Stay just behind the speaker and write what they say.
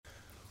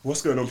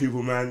What's going on,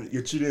 people, man?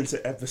 You're tuning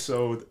into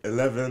episode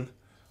 11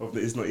 of the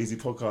It's Not Easy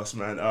podcast,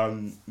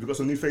 man. We've got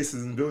some new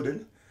faces in the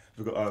building.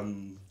 We've got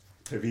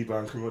Habiba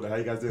and Cremilda. How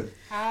you guys doing?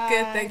 Hi.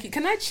 Good, thank you.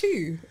 Can I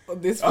chew on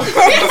this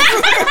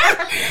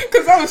podcast?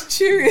 Because I was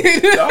chewing.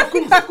 Yeah, of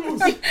course.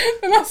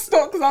 And I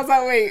stopped because I was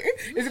like, wait,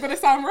 is it going to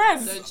sound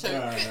raz? Don't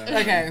choke.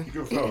 Okay.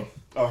 Good flow.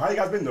 Oh, how you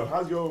guys been, though?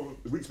 How's your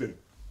week's been?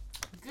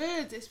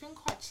 Good. It's been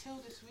quite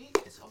chill this week.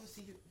 It's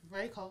obviously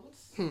very cold.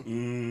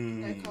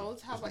 Very cold.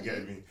 How about you?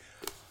 Me.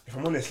 If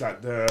I'm honest,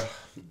 like the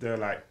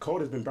like cold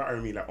has been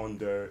battering me like on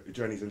the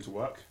journeys into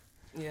work.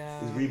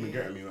 Yeah. It's really been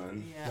getting me,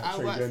 man. Yeah, Like, I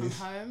train work journeys.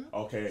 from home.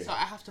 Okay. So I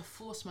have to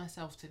force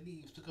myself to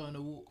leave to go on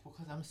a walk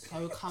because I'm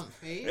so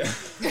comfy.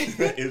 It's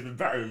been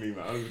battering me,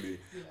 man, honestly.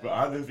 Yeah. But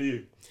how's it for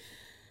you?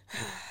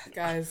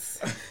 Guys,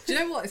 do you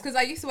know what? It's because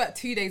I used to work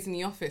 2 days in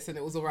the office and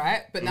it was all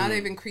right. But now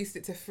they've increased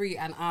it to 3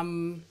 and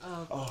I'm...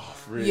 Oh,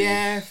 free.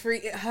 Yeah, 3.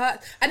 It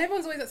hurt. And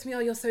everyone's always like to me, oh,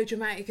 you're so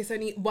dramatic. It's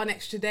only 1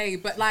 extra day.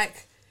 But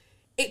like...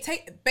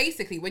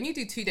 basically when you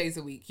do 2 days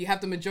a week, you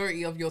have the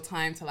majority of your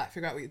time to like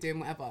figure out what you're doing,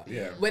 whatever.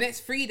 Yeah. When it's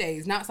 3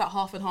 days, now it's like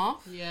half and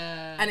half.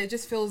 Yeah. And it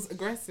just feels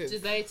aggressive.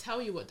 Did they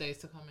tell you what days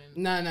to come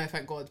in? No,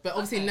 thank God. But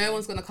obviously Okay. no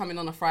one's gonna come in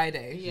on a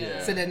Friday.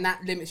 Yeah. So then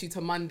that limits you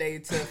to Monday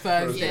to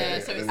Thursday. Yeah,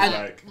 so it's And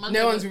like Monday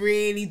No one's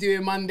really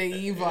doing Monday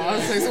either.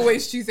 So it's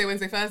always Tuesday,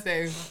 Wednesday,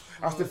 Thursday.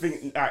 That's the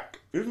thing, like,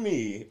 with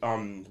me,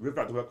 with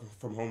like the work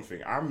from home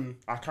thing,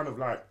 I kind of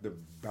like the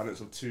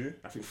balance of 2.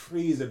 I think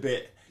 3 is a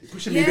bit, it's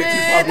pushing me a bit too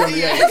far beyond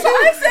the edge. That's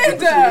what I It's pushing me a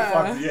bit said.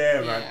 far-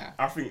 Yeah, man. Yeah.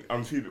 I think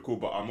I'm 2 a bit cool,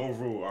 but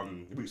overall,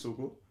 the week's so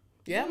cool.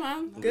 Yeah,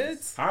 man. Good.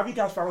 How have you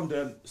guys found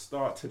the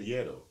start to the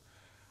year, though?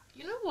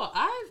 You know what?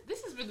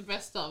 This has been the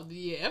best start of the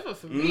year ever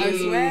for me. I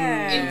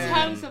swear. In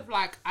terms of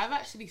like, I've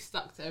actually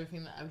stuck to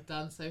everything that I've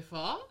done so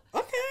far.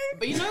 Okay.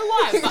 But you know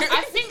why? But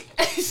I think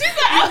she's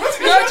like,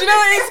 No, do you know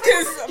what it is?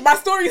 Because my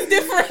story's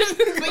different.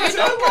 but you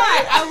know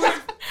why?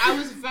 I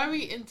was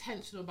very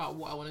intentional about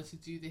what I wanted to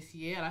do this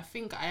year, and I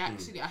think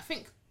I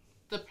think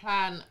the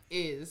plan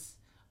is,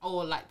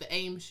 or like the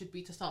aim should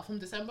be to start from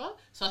December.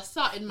 So I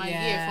started my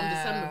year from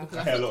December because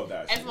I I hear a think lot of that,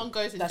 actually. everyone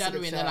goes in That's a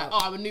January good and they're like,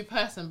 shout. oh, I'm a new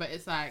person, but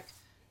it's like,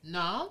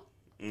 no.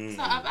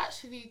 So I've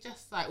actually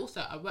just like, also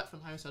I work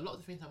from home, so a lot of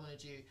the things I want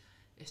to do,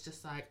 it's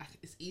just like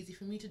it's easy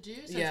for me to do.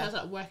 So in terms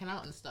of like working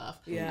out and stuff,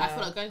 Yeah. I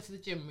feel like going to the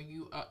gym when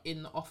you are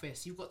in the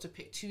office, you've got to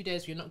pick 2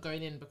 days where you're not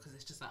going in because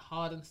it's just like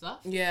hard and stuff.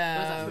 Yeah.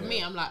 Whereas like for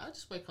me, I'm like, I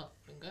just wake up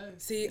and go.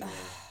 See,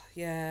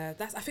 yeah,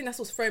 I think that's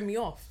what's throwing me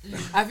off.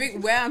 I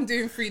think where I'm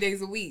doing 3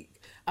 days a week,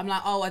 I'm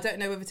like, oh, I don't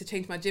know whether to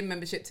change my gym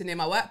membership to near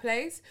my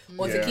workplace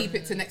or to keep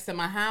it to next to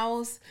my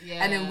house.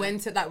 Yeah. And then when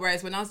to that,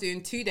 whereas when I was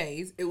doing 2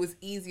 days, it was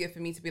easier for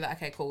me to be like,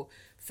 okay, cool.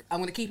 I'm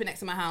going to keep it next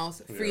to my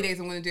house. 3 days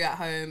I'm going to do at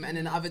home. And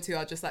then the other 2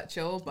 I'll just like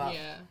chill. But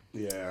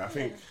Yeah, I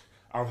think,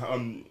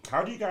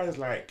 how do you guys,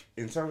 like,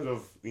 in terms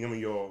of, you know, when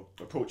you're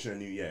approaching a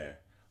new year,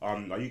 are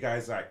you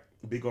guys, like,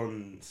 big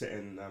on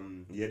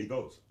setting yearly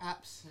goals?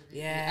 Absolutely.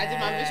 Yeah. I did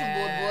my vision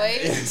board,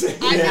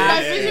 boy. I did Yeah,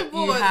 my yeah. vision You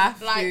board.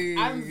 have Like, to.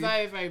 I'm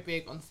very, very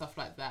big on stuff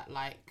like that.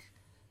 Like,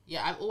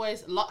 yeah, I've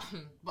always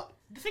but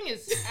the thing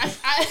is,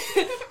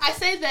 I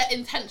say they're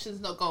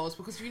intentions, not goals,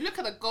 because if you look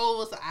at the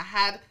goals that I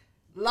had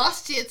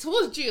last year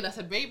towards June, I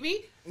said,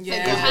 baby, this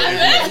ain't gonna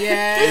happen.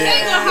 Yeah. This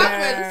ain't gonna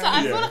happen. So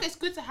I Yeah. feel like it's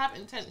good to have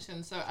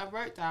intentions. So I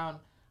wrote down,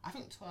 I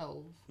think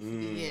 12 for the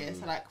year.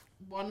 So like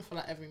 1 for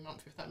like every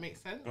month, if that makes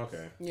sense.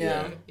 Okay.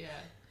 Yeah. Yeah.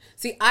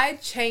 See, I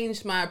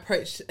changed my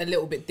approach a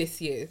little bit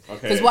this year. Okay.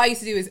 Because what I used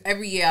to do is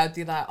every year I'd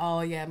do like,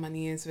 oh yeah, my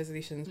New Year's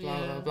resolutions, blah,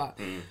 Yeah. blah, blah.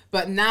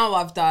 But now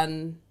I've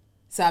done,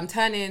 so I'm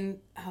turning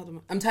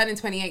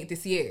 28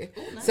 this year.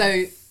 Ooh, nice.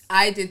 So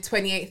I did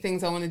 28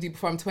 things I want to do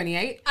before I'm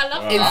 28. I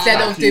love that.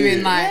 Instead of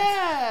doing like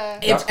Yeah.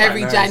 That's quite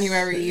every nice.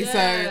 January. Yeah.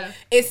 So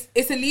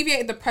it's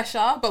alleviated the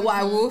pressure. But what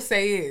I will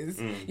say is,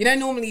 you know,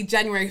 normally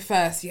January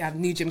 1st, you have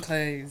new gym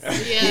clothes. Yeah.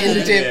 You're in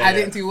the gym. Yeah. I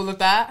didn't do all of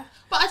that.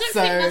 But I don't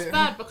So- think that's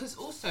bad because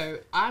also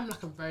I'm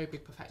like a very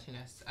big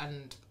perfectionist,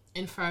 and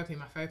in therapy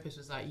my therapist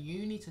was like,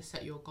 you need to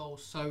set your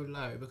goals so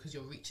low because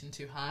you're reaching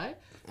too high.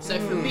 So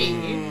for me,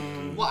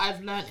 what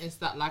I've learned is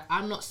that like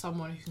I'm not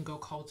someone who can go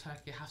cold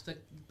turkey. I have to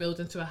build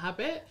into a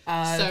habit.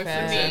 So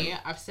fair. for me,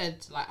 I've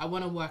said like I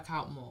want to work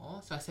out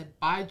more. So I said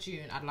by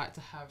June I'd like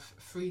to have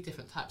 3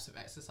 different types of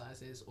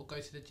exercises or go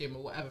to the gym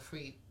or whatever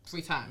three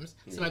times.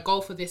 So my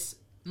goal for this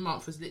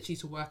month was literally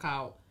to work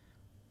out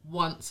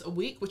once a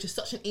week, which is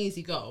such an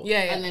easy goal.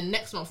 Yeah. And then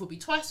next month will be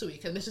twice a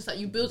week, and it's just like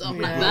you build up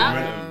like Yeah.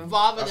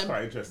 that, That's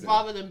quite interesting.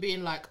 rather than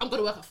being like, I'm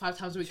gonna work out 5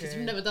 times a week because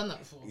you've never done that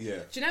before. Yeah.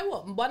 Do you know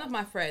what? One of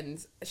my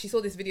friends, she saw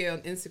this video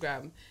on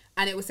Instagram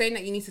and it was saying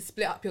that you need to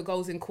split up your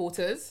goals in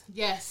quarters.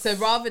 Yes. So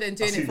rather than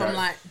doing seen it from that.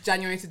 like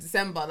January to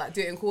December, like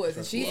do it in quarters.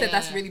 And she said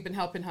that's Yeah. really been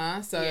helping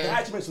her. So It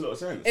actually makes a lot of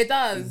sense. it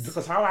does.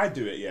 Because how I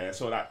do it, yeah,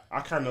 so like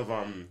I kind of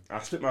I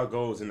split my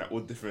goals in like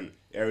all different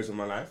areas of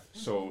my life.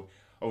 So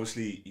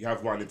obviously you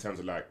have one in terms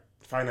of like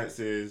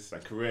finances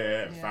and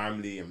career and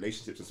family and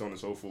relationships and so on and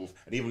so forth,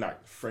 and even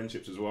like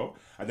friendships as well.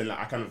 And then like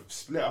I kind of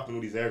split up in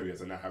all these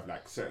areas, and I have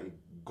like certain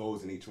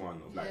goals in each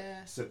one of like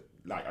Yeah. so,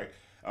 like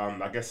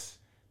I guess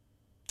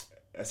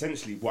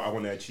essentially what I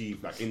want to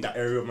achieve like in that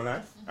area of my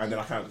life, and then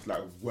I kind of just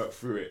like work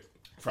through it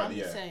throughout the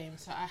year. Same.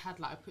 So I had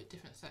like I put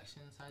different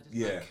sections. So I just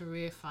Yeah. like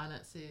career,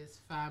 finances,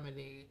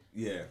 family.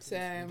 Yeah.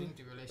 Same. Didn't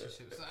do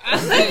relationships. I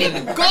was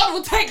thinking God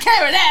will take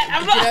care of that.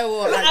 I'm Do not. you know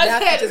what? Like, you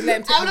have to just let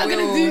him take I'm the not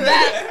wheel. gonna do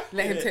that.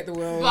 Let him take the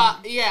wheel.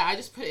 But yeah, I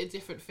just put it in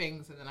different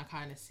things, and then I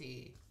kind of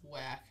see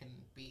where I can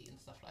be and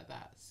stuff like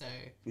that. So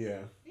Yeah.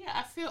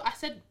 I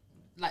said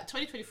like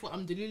 2024.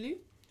 I'm Delulu.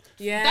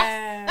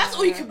 Yeah. That's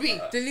all you can be.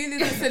 Delulu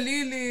the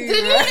Salulu.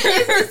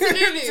 Delulu is the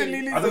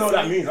Delulu. I don't know what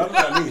that means.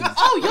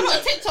 Oh, you're not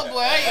a TikTok boy,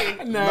 are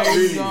you? No, Not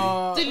really. it's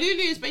not.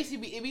 Delulu is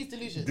basically it means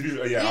delusion.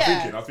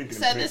 Yeah, I was thinking.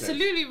 So the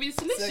Salulu means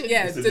solution. So,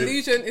 yeah, It's a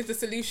delusion is the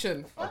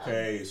solution.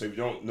 Okay, so if you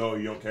don't know,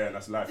 you don't care, and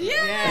that's life. Yeah,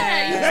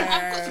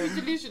 Yeah. I've got to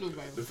be delusional,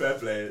 bro. The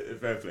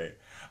fair play.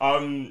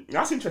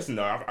 That's interesting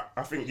though.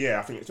 I think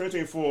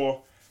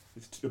 2024.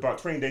 It's about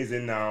 20 days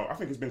in now. I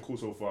think it's been cool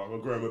so far. We're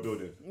growing, we're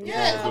building.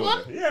 Yeah, come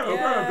on. Yeah, we're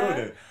growing, we're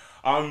building.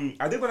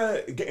 I did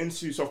want to get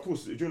into. So of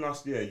course, during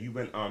last year, you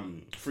went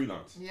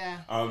freelance. Yeah.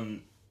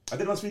 I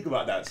did want to speak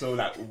about that. So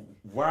like,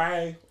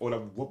 why or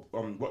like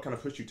what kind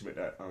of pushed you to make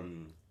that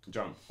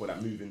jump or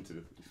that move into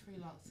the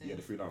Freelancing.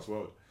 the freelance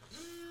world?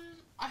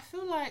 I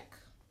feel like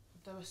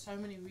there were so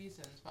many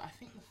reasons, but I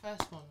think the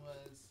first one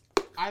was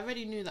I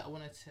already knew that I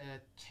wanted to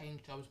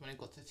change jobs when I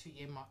got to the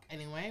 2-year mark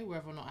anyway,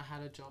 whether or not I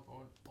had a job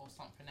or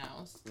something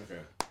else.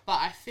 Okay. But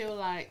I feel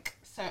like,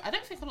 so I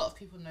don't think a lot of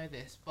people know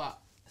this, but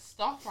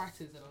staff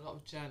writers and a lot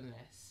of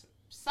journalists,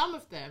 some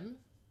of them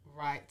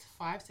write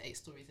 5 to 8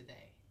 stories a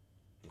day.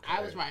 Okay.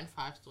 I was writing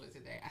 5 stories a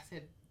day. I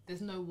said,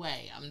 there's no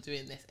way I'm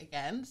doing this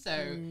again. So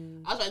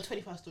I was writing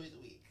 25 stories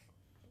a week.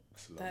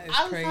 That is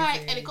I was crazy.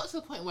 like, and it got to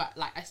the point where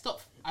like I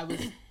stopped. I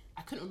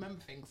couldn't remember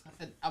things. I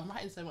said, I'm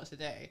writing so much a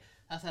day.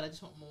 I said, I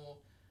just want more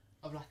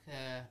of like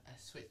a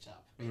switch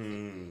up,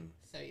 basically.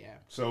 So yeah.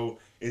 So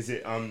is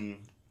it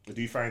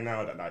do you find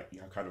now that like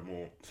you have kind of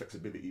more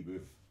flexibility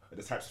with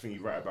the types of thing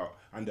you write about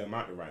and the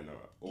amount you write now,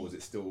 or is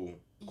it still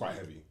quite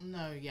heavy?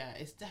 No, yeah,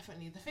 it's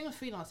definitely the thing with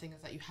freelancing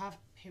is that you have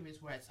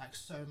periods where it's like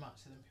so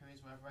much, and then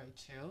periods where very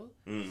chill.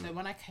 So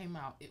when I came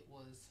out, it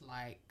was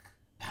like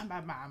bam,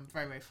 bam, bam,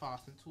 very, very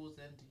fast, and towards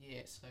the end of the year,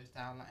 it slows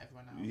down like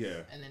everyone else.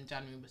 Yeah. And then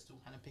January we're still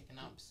kind of picking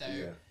up. So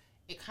Yeah.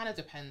 it kind of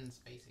depends,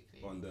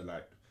 basically. On the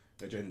like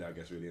the agenda, I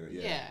guess, really.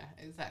 Yeah,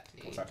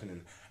 exactly. What's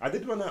happening? I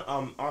did want to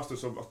ask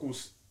this. So of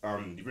course,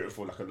 you've written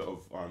for like a lot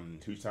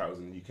of huge titles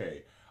in the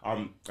UK.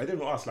 I did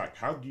want to ask, like,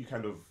 how do you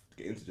kind of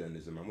get into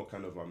journalism, and what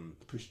kind of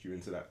pushed you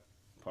into that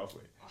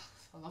pathway?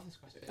 I love this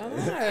question. I know.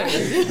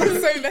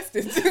 I'm so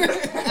invested.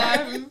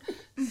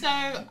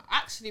 So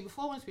actually,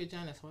 before I wanted to be a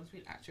journalist, I wanted to be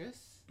an actress.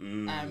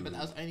 But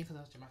that was only because I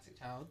was a dramatic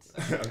child.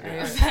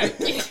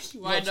 So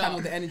why not?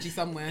 Channel the energy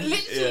somewhere.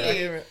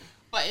 Literally.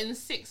 But in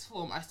sixth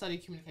form, I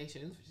studied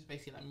communications, which is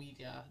basically like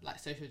media, like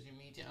sociology and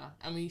media.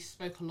 And we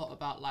spoke a lot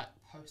about like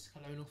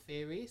post-colonial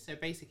theory. So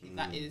basically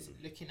that is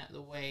looking at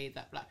the way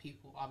that black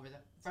people are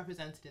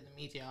represented in the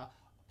media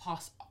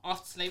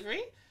after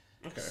slavery.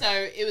 Okay. So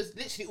it was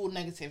literally all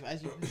negative,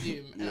 as you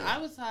presume. And I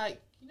was like,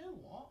 you know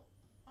what?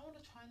 I want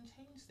to try and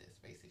change this,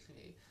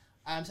 basically.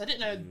 So I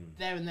didn't know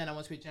there and then I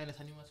wanted to be a journalist.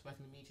 I knew I wanted to work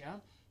in the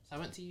media. So I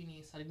went to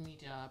uni, studied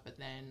media, but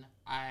then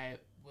I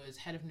was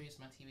head of news at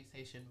my TV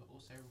station, but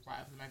also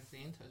writer of the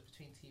magazine. So it was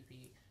between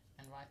TV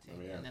and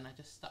writing. And then I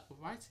just stuck with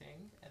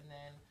writing. And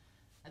then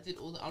I did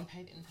all the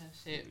unpaid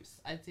internships.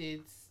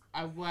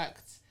 I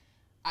worked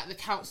at the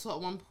council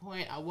at one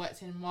point. I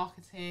worked in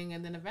marketing.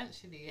 And then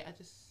eventually I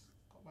just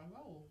got my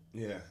role.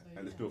 Yeah, So,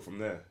 and it's built from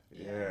there.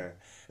 Yeah.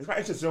 It's quite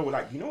interesting. So,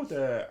 like, you know,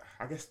 the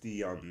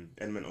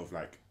element of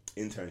like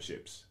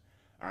internships,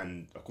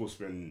 and of course,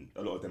 when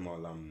a lot of them are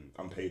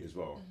unpaid as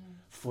well.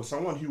 For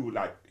someone who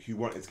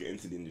wanted to get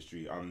into the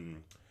industry,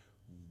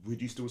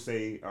 would you still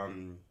say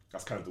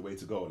that's kind of the way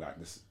to go? Like,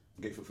 just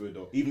get your foot through the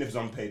door, even if it's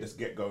unpaid, just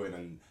get going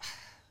and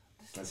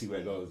see where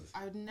it goes.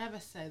 I would never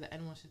say that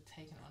anyone should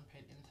take an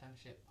unpaid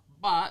internship,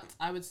 but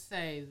I would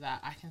say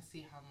that I can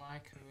see how my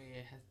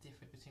career has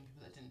differed between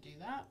people that didn't do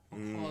that,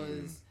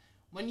 because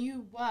when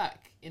you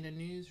work in a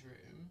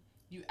newsroom,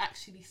 you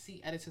actually see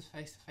editors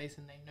face to face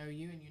and they know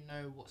you and you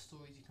know what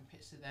stories you can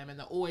pitch to them and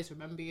they'll always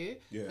remember you.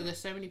 Yeah. So there's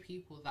so many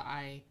people that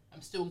I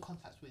am still in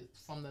contact with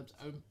from those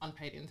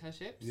unpaid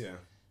internships. Yeah.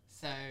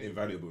 So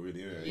Invaluable,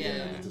 really.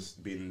 Yeah.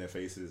 Just being in their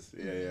faces.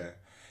 Yeah.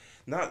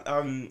 Now,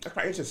 that's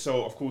quite interesting.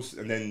 So, of course,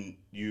 and then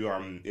you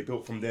it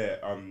built from there.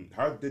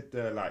 How did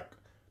the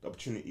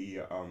opportunity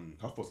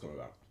HuffPost come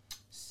about?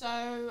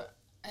 So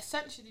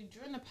essentially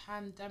during the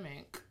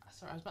pandemic,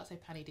 sorry, I was about to say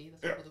Panny D.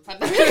 That's not called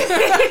the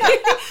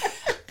pandemic.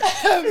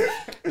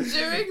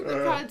 During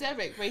the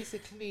pandemic,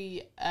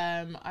 basically,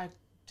 I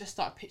just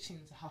started pitching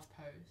to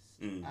HuffPost,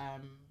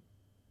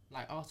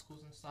 like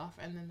articles and stuff,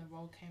 and then the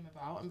role came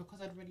about. And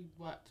because I'd already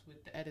worked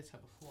with the editor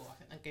before, I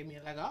think that gave me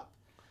a leg up.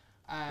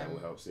 That all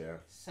helps, yeah.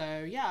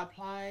 So yeah, I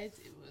applied.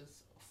 It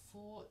was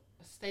 4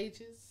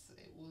 stages.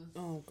 It was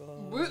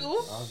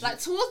brutal. Like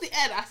towards the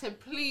end, I said,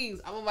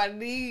 "Please, I'm on my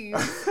knees."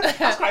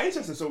 That's quite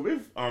interesting. So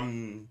with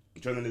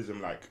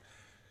journalism, like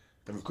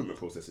the recruitment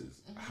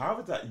processes. How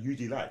is that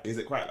usually like? Is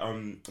it quite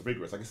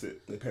rigorous? I guess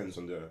it depends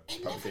on the It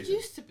never publication.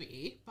 used to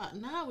be, but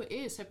now it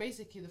is. So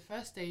basically, the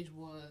first stage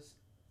was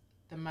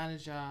the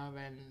manager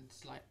and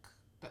like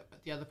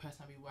the other person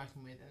I'll be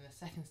working with, and the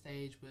second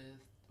stage were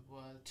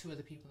 2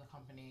 other people in the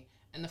company,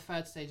 and the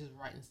third stage is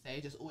writing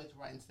stage. It's always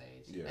writing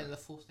stage, and the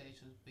fourth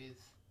stage was with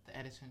the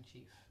editor in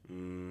chief.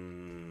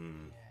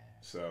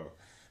 So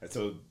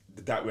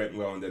that went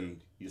well, and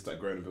then you just started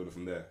growing and building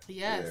from there.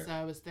 Yeah, so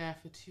I was there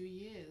for 2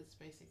 years,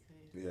 basically.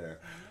 Yeah.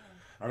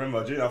 I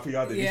remember during our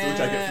PR day, you still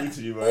try to get through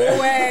to you, man.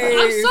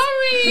 Always. I'm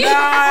sorry.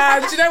 Nah,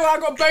 do you know what? I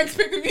got bones to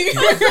pick with you.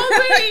 I'm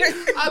sorry.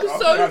 I'm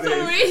so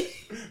sorry.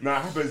 No,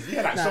 it happens.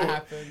 Yeah, like That so.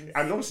 happens.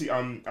 And obviously,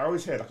 I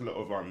always hear like a lot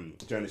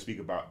of journalists speak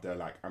about the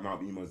like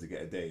amount of emails they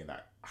get a day.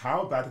 Like,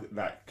 how bad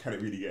like can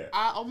it really get?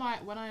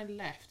 When I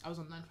left, I was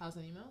on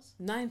 9,000 emails.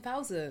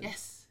 9,000.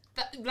 Yes,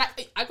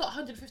 I got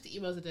 150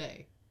 emails a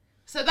day.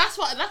 So that's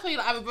why you're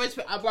like, I have a voice.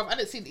 I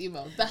didn't see the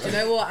emails. You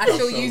know what? I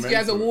still so use you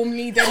as a mental. warm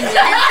lead anyway.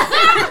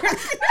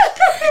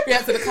 Yeah,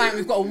 to the client,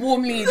 we've got a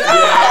warm lead.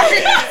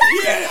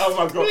 Yeah. Oh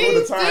my god, all the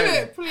Please time. do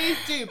it. Please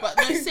do. But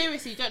no,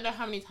 seriously, you don't know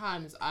how many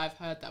times I've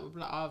heard that. We're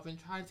like, oh, I've been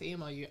trying to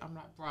email you. I'm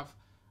like, bruv,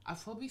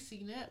 I've probably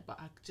seen it, but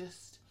I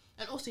just...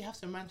 And also you have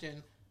to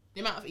imagine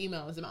the amount of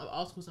emails, the amount of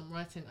articles I'm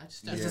writing, I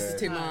just don't It's have just the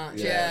too time.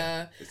 much, Yeah.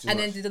 yeah. It's too And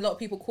much. then did a lot of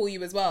people call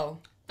you as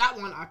well? That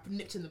one I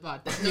nipped in the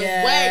bud. There's no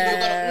Yeah. way you're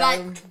gonna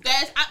like.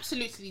 There's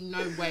absolutely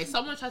no way.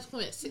 Someone tries to call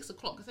me at 6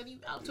 o'clock. I said, "You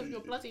out of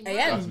your bloody mind."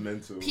 AM? That's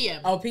mental.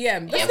 PM. Oh,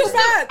 PM. That's Yeah, still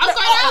bad. I'm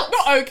going out.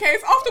 Not okay.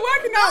 It's after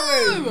working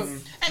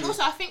hours. And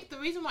also, I think the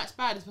reason why it's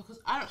bad is because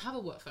I don't have a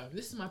work phone.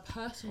 This is my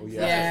personal phone.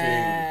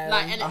 Yeah.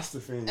 Like, and That's the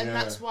thing. And yeah.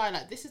 that's why,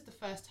 like, this is the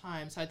first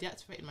time. So I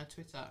deactivated my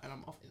Twitter, and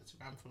I'm off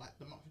Instagram for like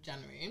the month of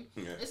January.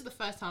 Yeah. This is the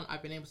first time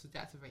I've been able to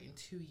deactivate in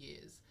 2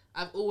 years.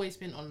 I've always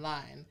been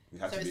online. You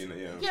have to be in it,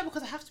 yeah. Yeah,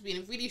 because I have to be,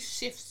 and it really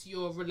shifts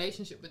your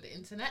relationship with the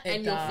internet It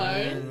and your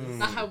does. phone.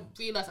 Like, I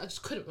realised I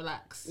just couldn't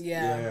relax.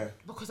 Yeah.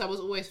 Because I was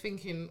always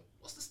thinking,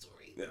 what's the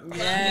story?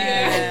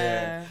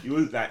 Yeah. You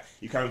always like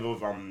you kind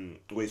of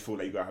always feel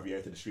like you gotta have your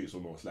ear to the streets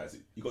almost. Like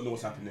you gotta know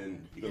what's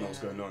happening, you gotta know what's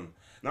going on.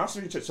 Now that's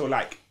really so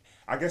like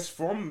I guess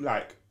from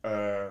like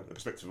the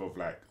perspective of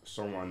like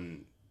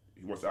someone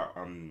who wants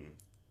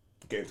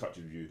to get in touch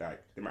with you,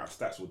 like they might have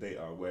stats or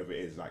data or whatever it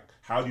is, like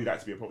how do you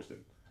like to be approached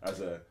them as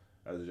a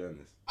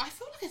journalist? I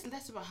feel like it's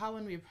less about how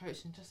when we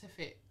approach and just if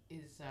it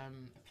is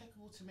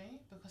applicable to me,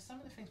 because some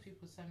of the things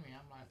people send me,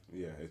 I'm like,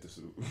 Yeah, it's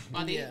just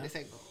buddy, Yeah. this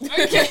ain't good.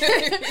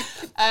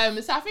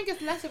 Okay. So I think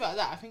it's less about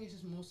that. I think it's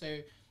just more so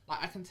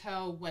like I can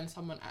tell when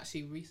someone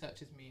actually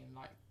researches me and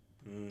like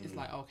it's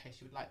like, okay,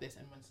 she would like this,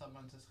 and when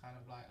someone's just kind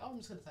of like, oh, I'm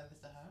just gonna send this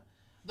to her.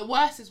 The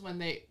worst is when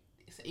they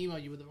email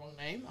you with the wrong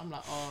name. I'm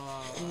like,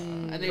 oh,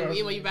 and they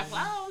email you back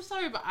like, oh, I'm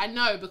sorry, but I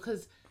know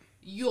because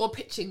you're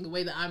pitching the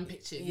way that I'm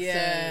pitching.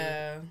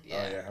 Yeah. So, Oh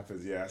yeah, it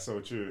happens. Yeah, so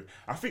true.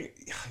 I think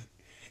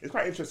it's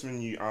quite interesting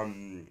when you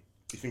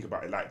think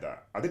about it like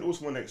that. I did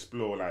also want to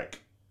explore like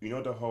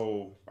the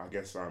whole I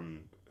guess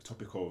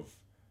topic of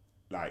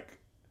like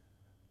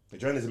the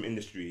journalism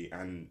industry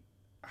and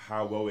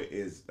how well it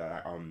is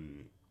that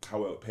how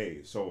well it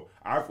pays. So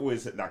I've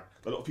always said like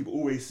a lot of people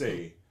always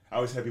say I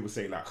always hear people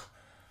say like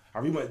I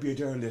really want to be a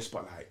journalist,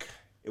 but like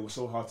it was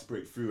so hard to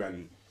break through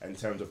and in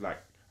terms of like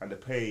and the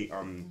pay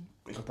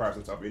in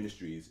comparison to other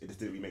industries, it just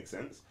didn't really make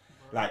sense.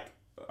 Like,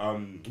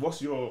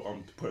 what's your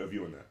point of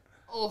view on that?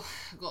 Oh,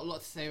 I've got a lot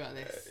to say about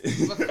this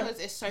because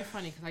it's so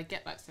funny because I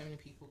get like so many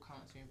people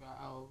coming to me about,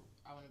 oh,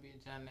 I want to be a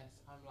journalist.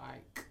 I'm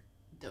like,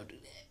 don't do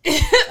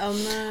that. Oh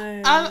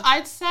no.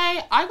 I'd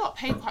say I got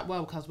paid quite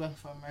well because I was working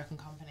for an American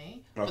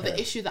company. But Okay. the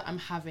issue that I'm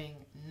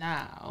having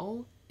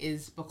now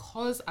is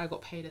because I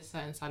got paid a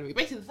certain salary.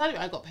 Basically, the salary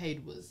I got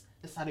paid was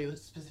the salary of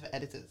specific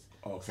editors.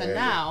 Okay. So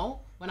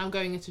now, when I'm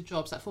going into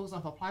jobs, like for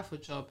example, I applied for a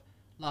job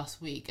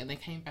last week and they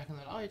came back and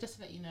they're like, oh, just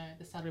to let you know,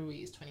 the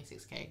salary is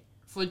 26k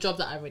for a job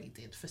that I already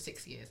did for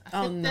 6 years. I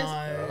said,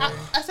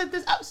 I said,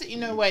 there's absolutely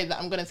no way that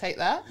I'm going to take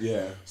that.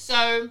 Yeah.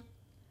 So,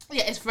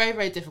 yeah, it's very,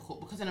 very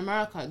difficult because in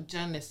America,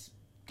 journalists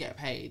get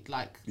paid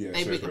like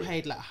they get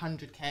paid like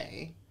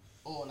 100k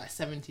or like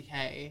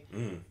 70k.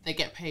 They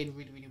get paid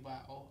really, really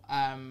well.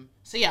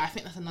 So yeah, I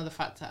think that's another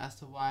factor as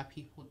to why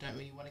people don't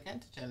really want to get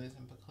into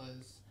journalism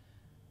because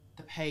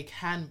the pay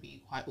can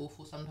be quite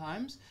awful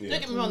sometimes. Yeah.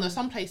 Don't get me wrong, there's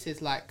some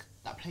places like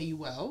that pay you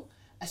well,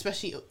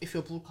 especially if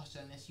you're a broadcast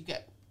journalist, you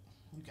get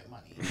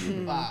money.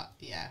 But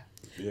yeah.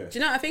 Yeah. Do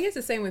you know, I think it's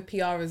the same with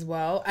PR as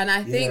well. And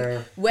I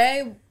think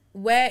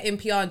where in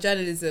PR and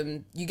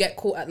journalism you get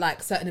caught at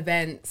like certain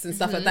events and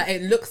stuff like that,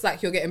 it looks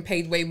like you're getting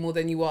paid way more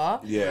than you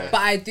are. Yeah.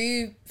 But I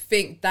do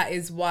think that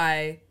is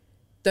why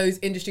those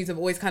industries have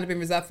always kind of been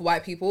reserved for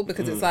white people,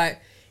 because it's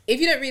like, if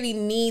you don't really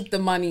need the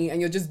money and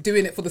you're just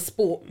doing it for the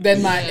sport,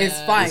 then like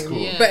it's fine. It's cool.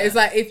 Yeah. But it's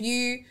like if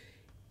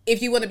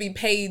you want to be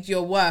paid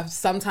your worth,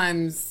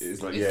 sometimes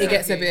It's like, it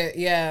gets a bit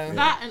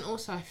That, and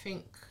also I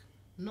think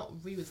not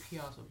really with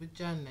PRs, but with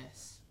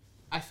journalists,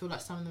 I feel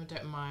like some of them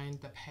don't mind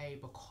the pay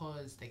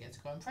because they get to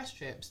go on press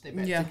trips. They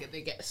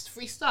get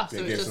free stuff. So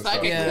They it's get just some like,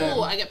 stuff, okay, yeah.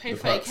 cool, I get paid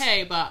The perks.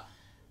 30k, but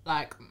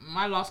like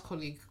my last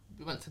colleague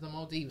we went to the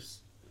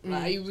Maldives.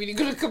 Like, are you really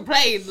gonna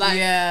complain? Like,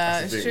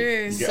 yeah, it's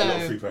true. You get a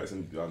lot of free perks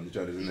in the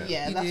journeys, isn't it?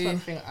 Yeah, You that's do. one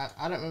thing.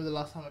 I don't remember the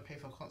last time I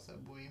paid for a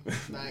concert, boy.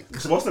 Like,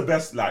 So what's the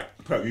best like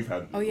perk you've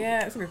had? Oh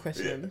yeah, that's a good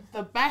question.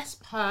 the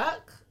best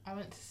perk, I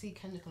went to see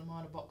Kendrick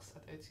Lamar in a box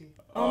at O2.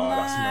 Oh,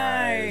 that's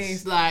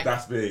nice. Like,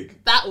 That's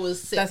big. that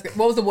was sick. That's good.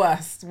 What was the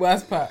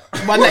worst part?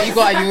 One that you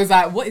got and you was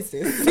like, what is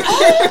this?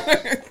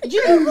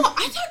 You know what?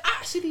 I don't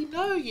actually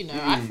know. You know,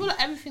 I feel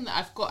like everything that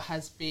I've got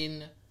has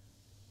been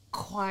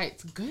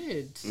quite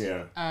good.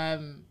 Yeah.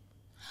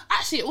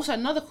 Actually, also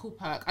another cool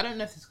perk. I don't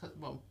know if this,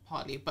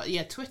 partly, but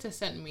yeah, Twitter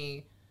sent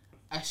me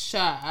a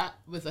shirt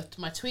with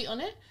my tweet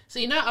on it. So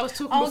you know, I was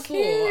talking before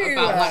cute.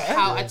 about like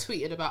how I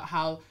tweeted about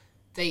how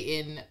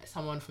dating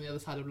someone from the other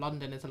side of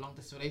London is a long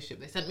distance relationship.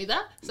 They sent me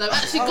that, so I've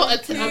actually got a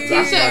t-shirt cute.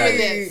 with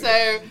it.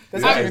 So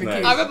That's That I, is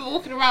nice. I remember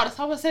walking around and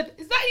someone said,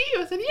 "Is that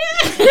you?" I said,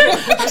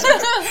 "Yeah."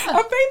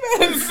 I'm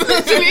famous.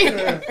 Literally.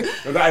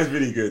 No, that is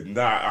really good.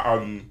 That I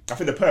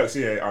think the perks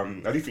here.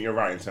 I do think you're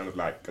right in terms of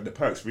like the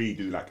perks really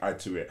do like add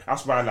to it.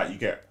 That's why like you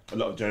get a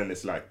lot of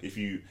journalists like if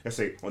you let's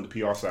say on the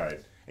PR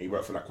side and you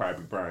work for like quite a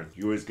big brand,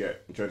 you always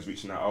get journalists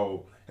reaching out.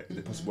 Oh, is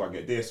it possible I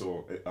get this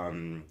or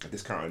a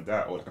discount on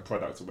that or like a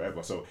product or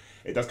whatever. So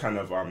it does kind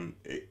of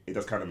it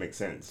does kind of make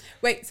sense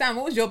Wait, Sam,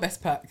 what was your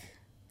best perk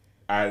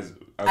as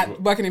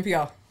at working in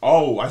PR?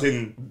 oh as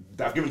in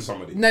that I've given to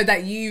somebody. No,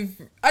 that you've.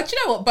 Do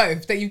you know what?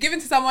 Both that you've given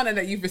to someone and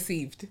that you've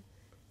received.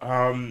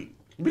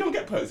 We don't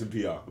get perks in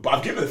PR, but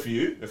I've given a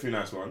few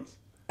nice ones.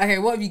 Okay,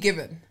 what have you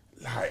given?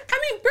 Like. I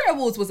mean, Brit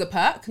Awards was a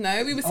perk.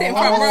 No, we were sitting Oh,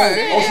 front row. so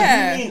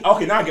Yeah. you mean,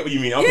 okay, now I get what you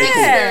mean. Okay,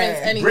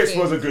 Yeah. cool. Brits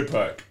was a good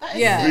perk.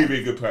 Yeah. Really,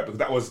 really good perk because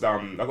that was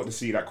I got to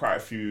see like quite a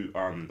few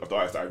of the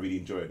artists that I really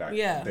enjoyed, like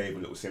Yeah. Dave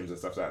and Little Sims and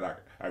stuff like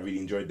that. I really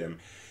enjoyed them.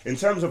 In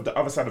terms of the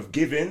other side of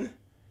giving,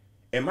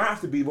 it might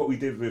have to be what we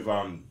did with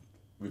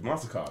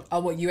MasterCard.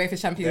 Oh, what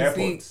UEFA Champions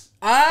League? AirPods.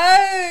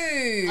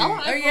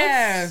 Oh, AirPods.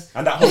 yeah,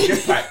 And that whole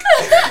gift pack.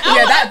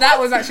 yeah. That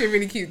was actually a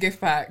really cute gift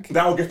pack.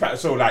 That whole gift pack.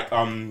 So like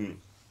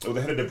it was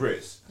the head of the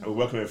Brits and we're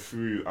working with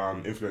through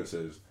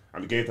influencers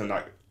and we gave them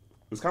like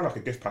it was kind of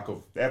like a gift pack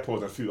of AirPods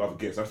and a few other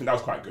gifts. I think that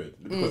was quite good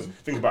because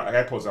think about it,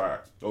 like AirPods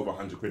are over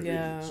 100 quid.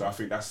 Yeah. Really. So I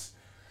think that's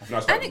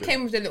quite And it good.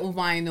 came with a little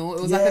vinyl.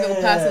 It was like a little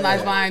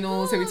personalised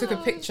vinyl. So we took a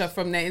Nice. picture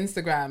from their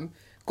Instagram,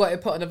 got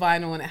it put on the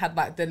vinyl, and it had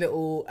like the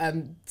little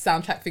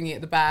soundtrack thingy at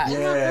the back.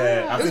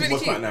 Yeah, I It was think really it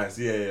was quite cute. nice.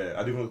 Yeah.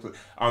 I do want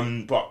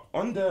to. But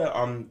on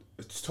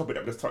the topic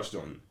that we just touched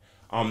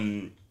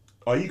on,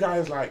 are you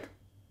guys like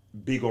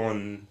big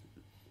on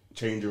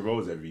change your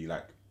roles every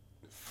like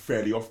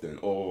fairly often,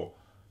 or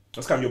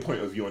what's kind of your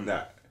point of view on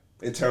that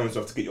in terms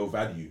of to get your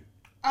value?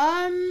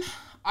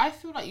 I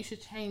feel like you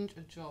should change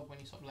a job when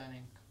you stop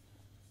learning.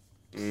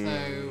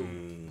 So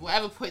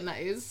whatever point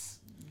that is,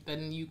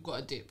 then you've got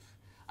a dip.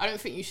 I don't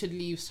think you should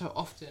leave so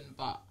often,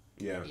 but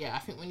Yeah. I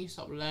think when you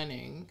stop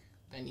learning,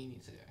 then you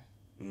need to go.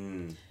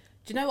 Do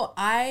you know what?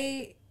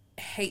 I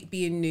hate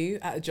being new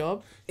at a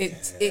job.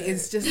 It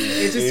is just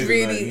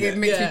really annoying, it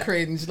makes me Yeah.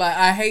 cringe. Like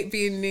I hate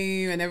being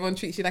new and everyone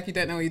treats you like you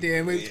don't know what you're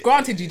doing. Which,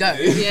 granted, you don't.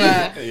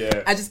 Yeah. But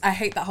Yeah. I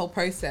hate that whole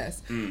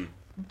process.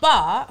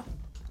 But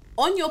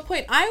on your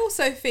point, I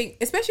also think,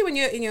 especially when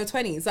you're in your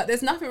 20s, like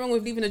there's nothing wrong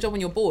with leaving a job when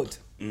you're bored.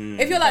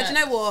 If you're like, do you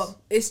know what,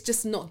 it's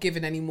just not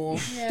given anymore,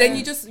 then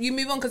you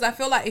move on. Because I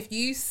feel like if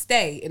you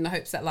stay in the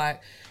hopes that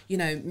like, you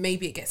know,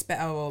 maybe it gets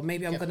better or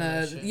maybe I'm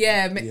gonna,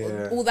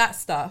 Yeah. all that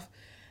stuff.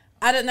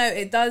 I don't know,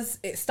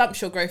 it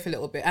stumps your growth a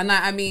little bit. And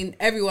I mean,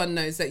 everyone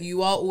knows that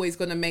you are always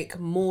going to make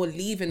more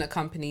leaving a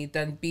company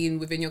than being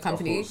within your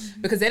company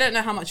because they don't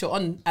know how much you're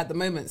on at the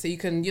moment. So you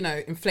can, you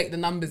know, inflate the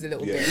numbers a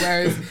little bit.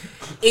 Whereas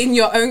in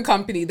your own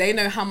company, they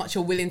know how much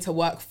you're willing to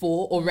work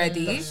for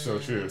already. That's so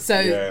true.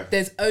 So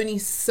there's only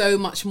so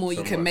much more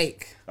you can much.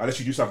 make. Unless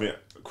you do something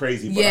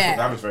crazy, but that's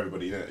what happens for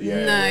everybody. Isn't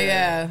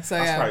it? So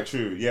that's quite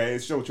true. Yeah,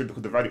 it's so true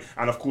because the value,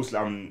 and of course,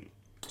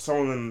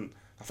 someone,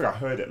 I think I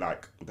heard it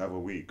like the other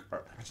week.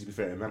 Actually, to be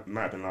fair, it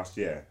might have been last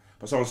year.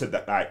 But someone said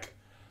that like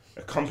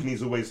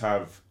companies always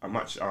have a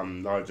much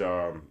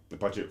larger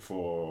budget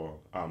for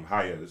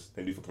hires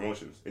than do for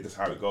promotions. It's just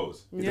how it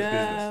goes. It's just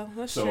business.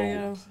 That's So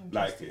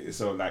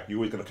true. like you're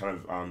always gonna kind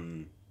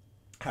of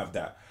have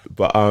that.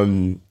 But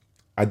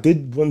I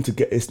did want to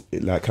get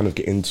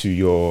into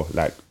your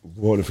like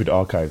rolling through the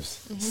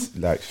archives,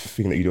 like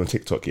thing that you do on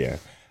TikTok,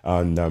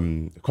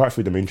 and quite a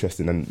few of them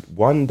interesting. And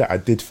one that I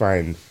did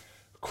find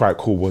quite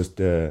cool was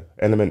the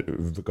element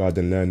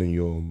regarding learning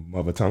your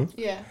mother tongue.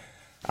 Yeah.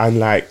 And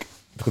like,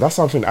 because that's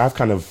something I've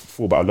kind of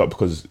thought about a lot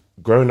because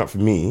growing up for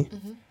me,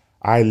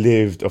 I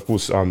lived, of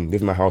course, lived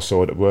in my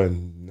household that were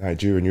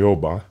Nigerian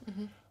Yoruba,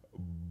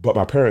 but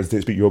my parents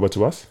didn't speak Yoruba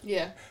to us.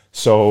 Yeah.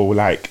 So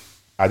like,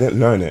 I didn't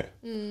learn it.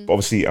 But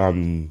obviously,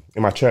 in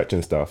my church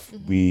and stuff,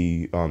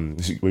 we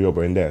speak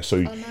Yoruba in there. So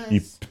you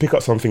pick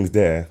up some things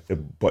there,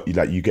 but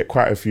you get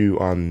quite a few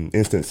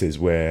instances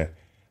where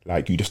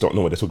like you just don't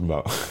know what they're talking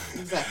about.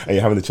 Exactly. And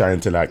you're having to try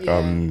to like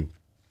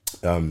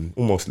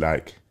almost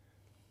like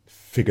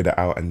figure that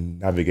out and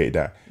navigate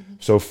that.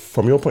 So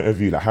from your point of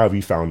view, like how have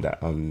you found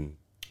that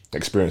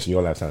experienced in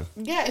your lifetime?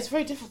 Yeah, it's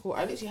very difficult.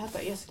 I literally had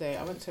that yesterday.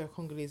 I went to a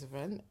Congolese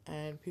event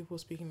and people were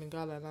speaking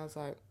Lingala, and I was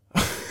like,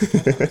 I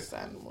don't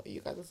understand what you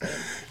guys are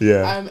saying.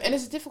 Yeah. And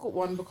it's a difficult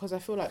one because I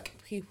feel like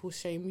people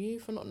shame you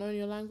for not knowing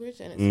your language,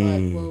 and it's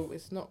like, well,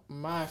 it's not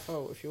my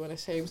fault. If you want to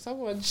shame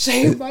someone,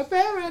 shame my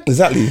parents.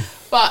 Exactly.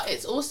 But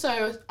it's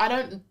also, I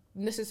don't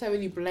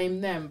necessarily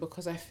blame them,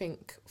 because I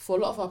think for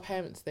a lot of our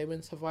parents, they were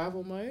in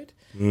survival mode.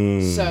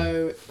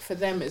 So for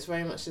them, it's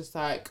very much just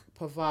like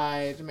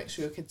provide, make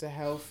sure your kids are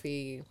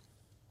healthy,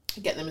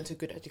 get them into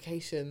good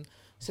education.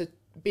 So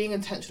being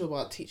intentional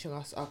about teaching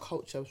us our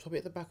culture was probably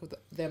at the back of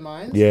their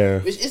minds. Yeah.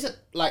 Which isn't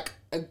like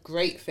a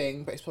great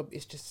thing, but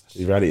it's just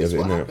the reality of it,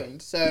 what innit?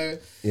 happened. So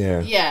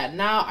yeah,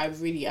 now I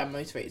really am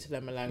motivated to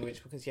learn my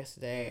language, because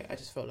yesterday I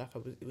just felt like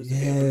it was a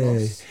bit of a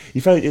loss.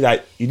 You felt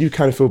like you do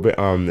kind of feel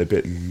a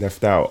bit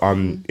left out.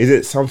 Is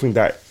it something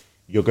that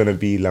you're gonna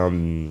be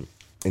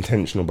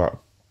intentional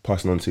about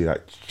passing on to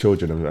like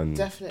children and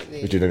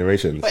Definitely future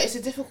generations? But it's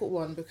a difficult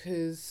one,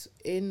 because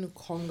in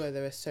Congo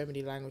there are so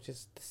many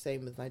languages, the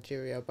same with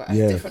Nigeria, but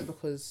it's different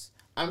because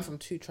I'm from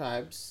 2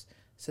 tribes,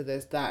 so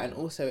there's that, and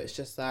also it's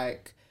just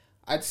like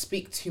I'd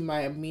speak to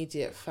my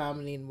immediate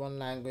family in one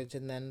language,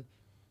 and then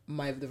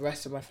the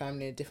rest of my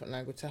family in a different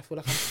language. So I feel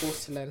like I'm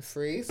forced to learn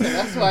 3. So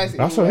that's why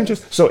that's so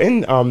interesting. So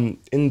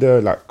in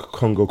the like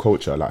Congo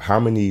culture, like how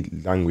many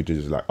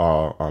languages like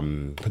are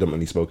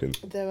predominantly spoken?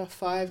 There are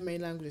 5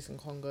 main languages in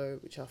Congo,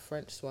 which are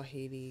French,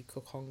 Swahili,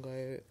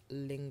 Kokongo,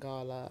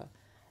 Lingala.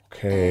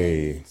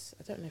 Okay.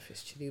 I don't know if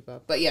it's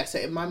Chiluba, but yeah.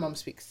 So my mum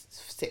speaks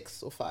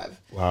 6 or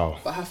 5. Wow.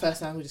 But her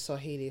first language is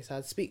Swahili, so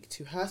I'd speak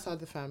to her side of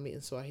the family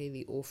in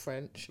Swahili or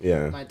French.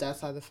 Yeah. My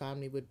dad's side of the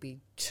family would be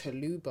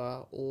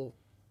Chiluba or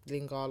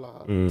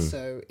Lingala,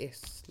 so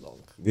it's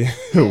long. Yeah.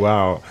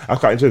 Wow. I was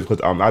quite interested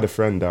because I had a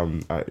friend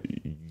at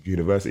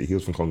university. He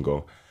was from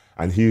Congo,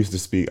 and he used to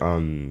speak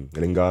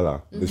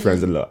Lingala with his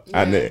friends a lot,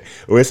 and it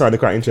always sounded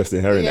quite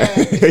interesting hearing that.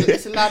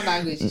 It's a loud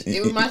language.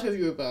 It reminds me of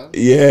Yoruba.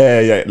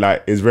 Yeah.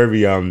 Like it's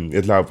very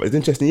it's loud, but it's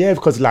interesting. Yeah,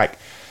 because like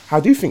I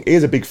do think it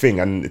is a big thing,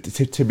 and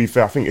to be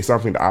fair, I think it's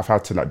something that I've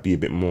had to like be a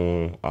bit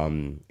more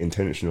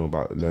intentional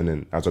about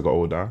learning as I got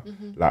older.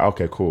 Like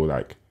okay, cool.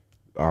 Like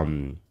I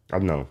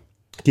don't know,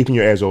 keeping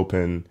your ears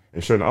open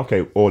and showing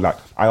okay, or like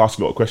I ask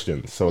a lot of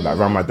questions. So like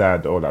around my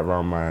dad or like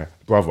around my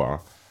brother,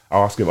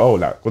 I'll ask him, oh,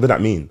 like what did that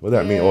mean? What did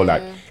that mean? Or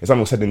like if something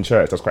was said in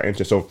church, that's quite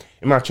interesting. So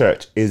in my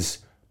church is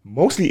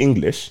mostly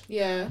English,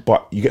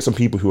 but you get some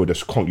people who are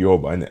just conk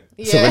Yoruba,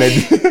 innit? So when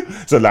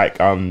they so like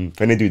when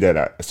they do their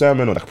like a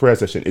sermon or like a prayer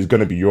session, it's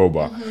gonna be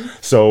Yoruba.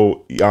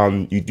 So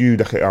you do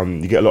like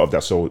you get a lot of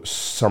that. So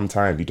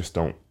sometimes you just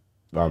don't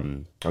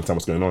understand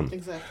what's going on.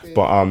 Exactly.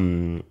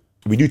 But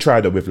we do try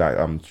that with like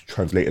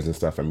translators and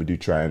stuff, and we do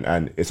try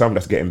and it's something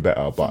that's getting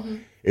better. But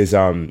it's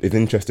an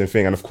interesting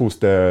thing, and of course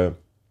the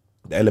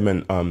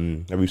element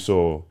that we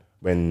saw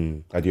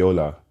when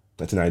Adiola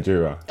went to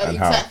Nigeria, and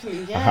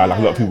how like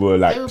a lot of people were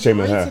like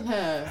shaming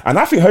her. And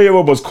I think her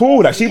Yoruba was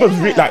cool. Like she was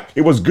like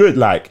it was good.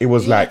 Like it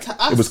was like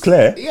it was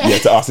clear. Yeah,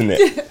 to us,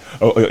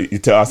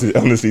 innit? To us,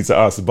 honestly, to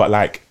us. But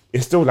like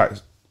it's still like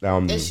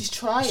and she's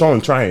trying.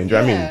 Someone trying. Do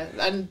you know what I mean?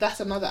 And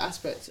that's another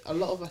aspect. A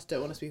lot of us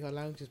don't want to speak our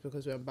languages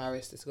because we're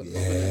embarrassed. It's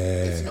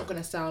not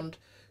going to sound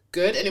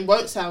good, and it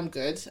won't sound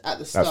good at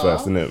the start. At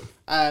first, isn't it?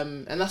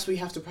 And that's what you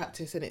have to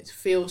practice, and it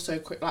feels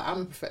so like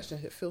I'm a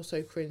perfectionist. It feels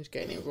so cringe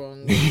getting it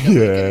wrong. You don't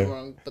get it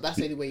wrong, but that's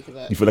the only way you can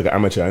learn. You feel like an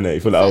amateur, innit?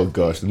 You feel like, oh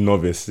gosh, the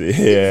novice. Yeah.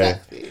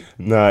 Exactly.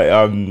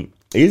 No,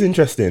 it is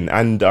interesting,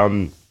 and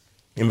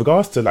in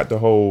regards to like the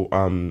whole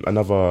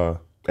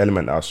another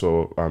element that I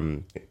saw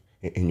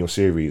in your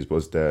series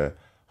was the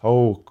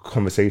whole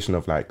conversation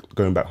of like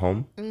going back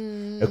home,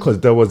 because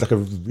there was like a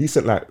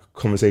recent like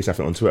conversation I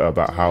think on Twitter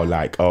about how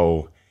like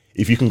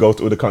if you can go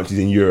to all the countries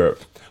in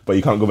Europe but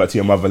you can't go back to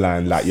your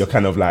motherland, like you're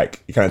kind of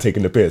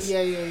taking the piss.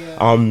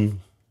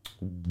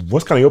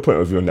 What's kind of your point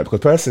of view on that? Because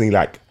personally,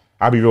 like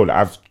I'll be real, like,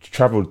 I've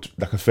traveled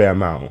like a fair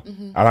amount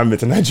and I haven't been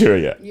to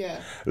Nigeria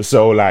yet.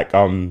 So like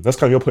that's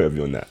kind of your point of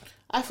view on that.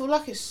 I feel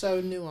like it's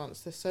so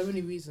nuanced. There's so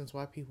many reasons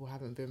why people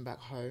haven't been back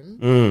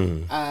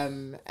home.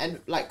 And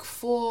like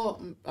for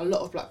a lot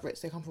of Black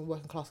Brits, they come from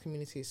working class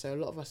communities, so a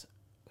lot of us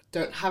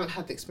haven't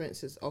had the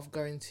experiences of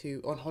going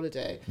on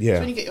holiday. So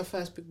when you get your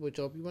first big boy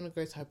job, you want to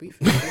go to Ibiza,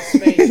 you want to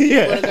Spain,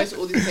 you want to go to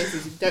all these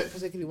places. You don't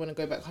particularly want to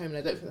go back home, and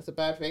I don't think that's a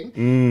bad thing.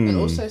 And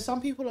also,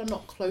 some people are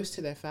not close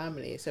to their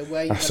family, so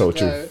where you going to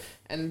go?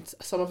 And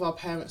some of our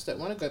parents don't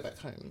want to go back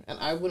home, and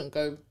I wouldn't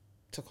go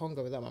to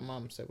Congo without my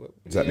mum. So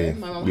my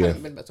mum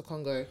hadn't been back to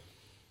Congo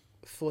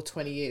for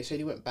 20 years. She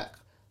only went back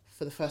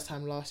for the first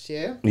time last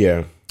year.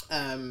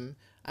 And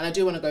I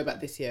do want to go back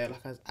this year,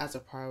 like as a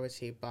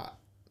priority, but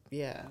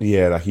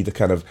like you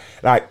kind of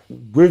like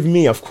with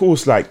me, of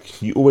course,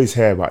 like you always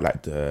hear about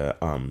like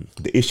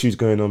the issues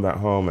going on back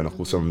home, and of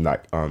course some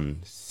like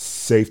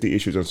safety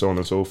issues and so on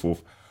and so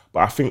forth. But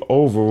I think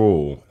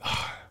overall,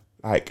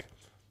 like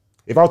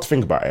if I were to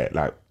think about it,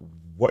 like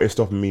what is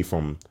stopping me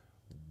from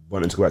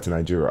wanting to go back to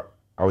Nigeria,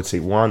 I would say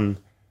one,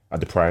 at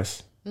the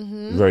price,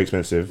 very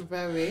expensive,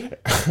 very,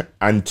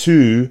 and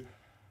two,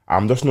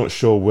 I'm just not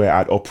sure where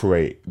I'd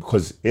operate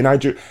because in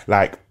Nigeria,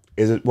 like,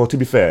 to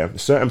be fair,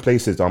 certain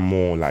places are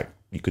more like,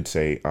 you could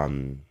say,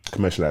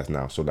 commercialized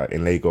now. So like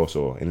in Lagos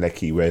or in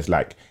Lekki, where it's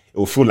like, it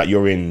will feel like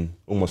you're in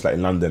almost like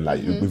in London,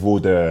 like with all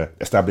the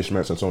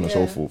establishments and so on and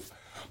so forth.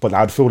 But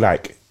I'd feel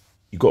like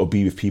you got to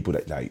be with people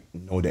that like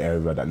know the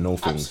area, that know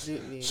things.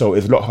 Absolutely. So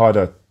it's a lot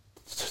harder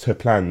to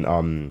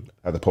plan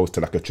as opposed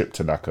to like a trip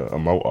to like a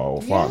motor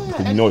or farm,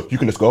 because you know you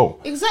can just go.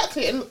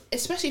 Exactly, and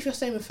especially if you're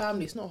staying with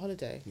family, it's not a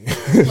holiday. Do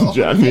you know what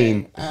I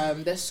mean?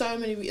 There's so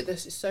many.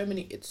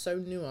 It's so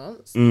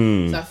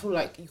nuanced. So I feel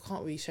like you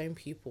can't really shame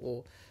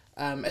people,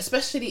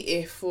 especially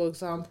if, for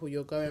example,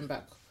 you're going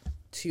back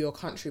to your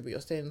country, but you're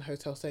staying in a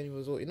hotel, staying in a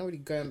resort. You're not really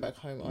going back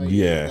home, are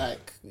you? Yeah,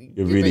 like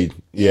you're really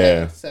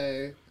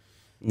So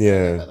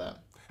yeah,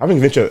 I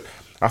think Venture.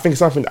 I think it's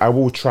something I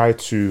will try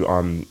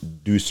to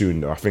do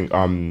soon. Though. I think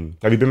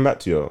have you been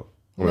back to your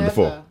woman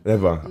before?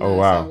 Never. No, oh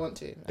wow. So I want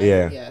to.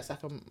 Yeah. Yeah, it's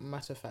like a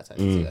matter of fact.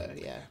 I need to go.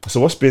 Yeah. So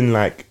what's been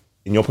like,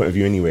 in your point of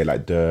view anyway,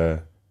 like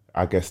the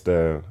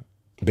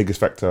biggest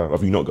factor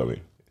of you not going?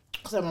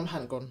 Because my mum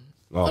hadn't gone.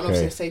 Okay. And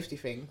obviously a safety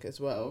thing as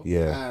well.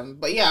 Yeah.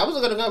 But yeah, I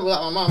wasn't gonna go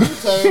without my mum.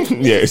 So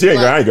yeah, she ain't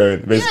going. I ain't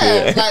going. Basically.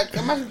 Yeah, like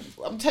imagine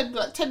I'm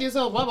 10 years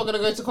old. Why am I gonna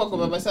go to Congo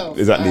by myself?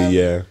 Exactly.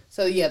 Yeah.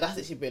 So yeah, that's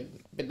actually been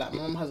that.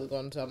 My mum hasn't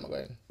gone, so I'm not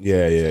going.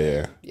 Yeah.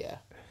 Yeah.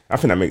 I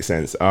think that makes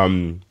sense.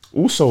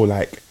 Also,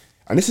 like,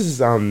 and this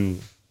is a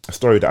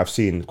story that I've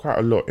seen quite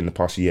a lot in the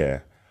past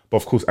year. But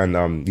of course,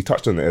 and you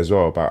touched on it as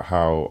well about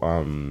how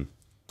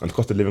the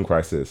cost of living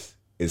crisis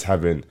is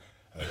having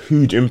a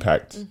huge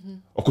impact,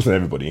 of course, on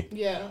everybody.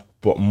 Yeah.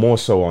 But more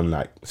so on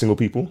like single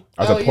people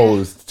as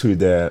opposed to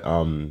their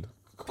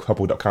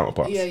coupled up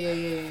counterparts.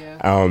 Yeah.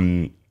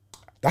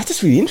 That's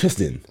just really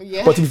interesting.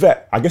 Yeah. But to be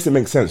fair, I guess it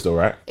makes sense though,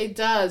 right? It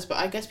does, but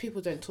I guess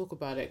people don't talk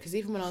about it because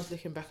even when I was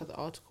looking back at the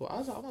article, I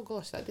was like, oh my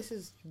gosh, like this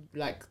is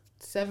like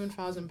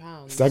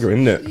 £7,000.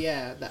 Staggering, isn't it?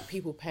 Yeah, that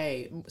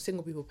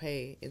single people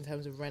pay in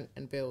terms of rent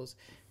and bills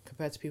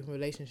compared to people in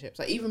relationships.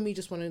 Like even me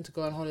just wanting to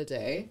go on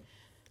holiday.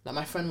 Like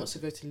my friend wants to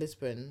go to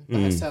Lisbon by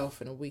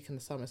herself in a week in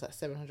the summer. It's like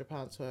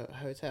 £700 for a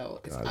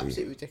hotel. It's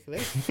absolutely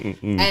ridiculous.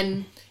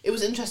 And it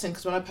was interesting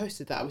because when I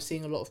posted that, I was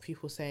seeing a lot of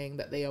people saying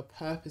that they are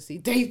purposely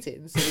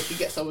dating so they can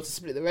get someone to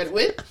split the rent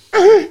with,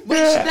 which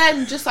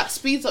then just like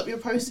speeds up your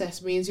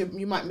process. Means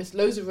you might miss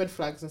loads of red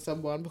flags in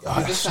someone because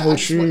you're just like, I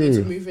just want you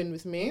to move in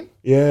with me.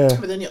 Yeah.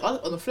 But then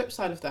on the flip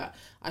side of that,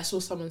 I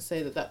saw someone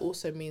say that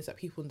also means that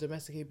people in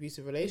domestically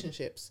abusive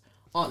relationships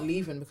aren't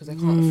leaving because they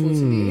can't afford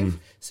to leave.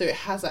 So it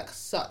has like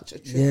such a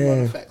trickle-on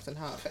effect on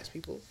how it affects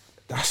people.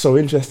 That's so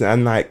interesting.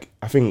 And like,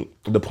 I think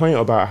the point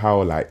about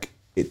how like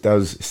it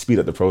does speed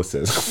up the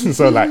process.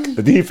 So like,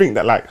 do you think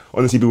that like,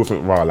 honestly, people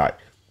think, wow, like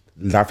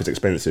life is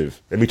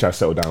expensive. Let me try to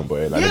settle down,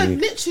 boy. Like, yeah,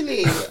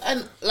 literally.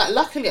 And like,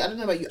 luckily, I don't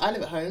know about you, I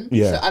live at home.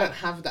 Yeah. So I don't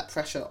have that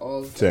pressure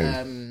of,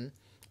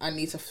 I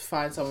need to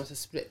find someone to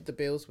split the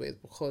bills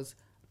with because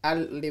I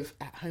live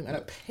at home. I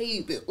don't pay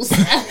bills.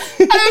 I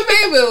don't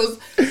pay bills.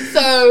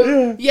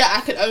 So yeah,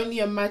 I can only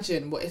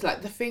imagine what it's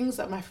like. The things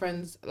that my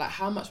friends, like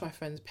how much my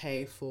friends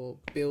pay for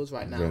bills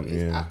right now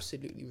is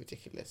absolutely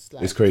ridiculous.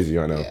 Like, it's crazy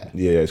right now.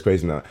 Yeah, it's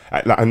crazy now.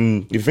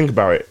 And if you think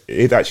about it,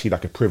 it's actually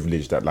like a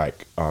privilege that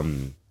like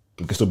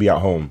you can still be at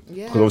home.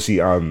 Yeah. Because obviously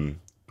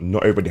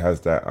not everybody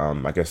has that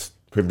I guess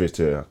privilege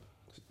to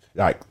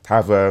like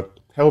have a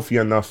healthy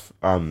enough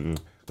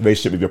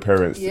relationship with your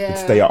parents to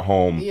stay at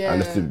home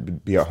and just to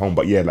be at home.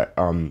 But yeah, like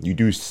you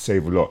do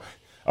save a lot.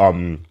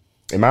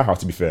 In my house,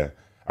 to be fair,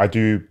 I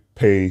do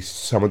pay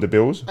some of the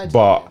bills,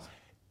 but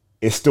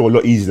it's still a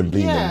lot easier than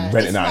being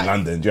renting out in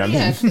London. Do you know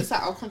what I mean? Yeah, it's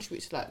like I'll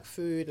contribute to like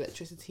food,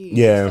 electricity,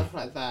 stuff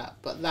like that.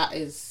 But that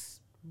is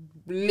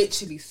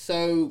literally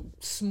so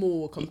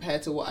small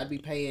compared to what I'd be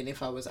paying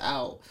if I was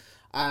out.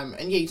 And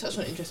yeah, you touched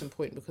on an interesting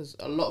point because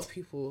a lot of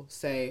people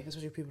say,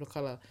 especially people of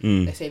colour,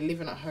 they say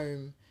living at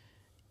home,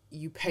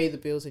 you pay the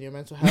bills in your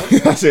mental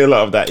health. I see a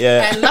lot of that,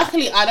 yeah. And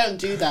luckily, I don't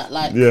do that.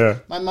 Like,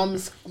 my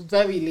mum's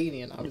very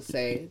lenient, I would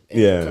say,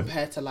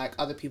 compared to like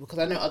other people. Because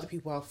I know other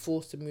people are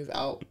forced to move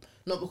out,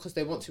 not because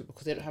they want to,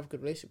 because they don't have a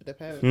good relationship with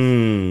their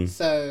parents.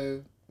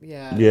 So,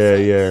 yeah.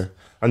 Yeah.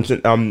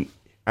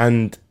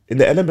 And in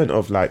the element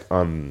of like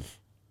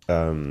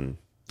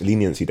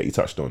leniency that you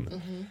touched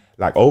on,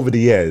 like over the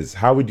years,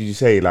 how would you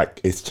say like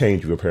it's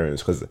changed with your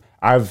parents? Because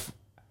I've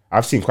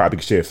seen quite a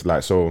big shift.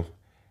 Like, so,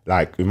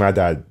 like with my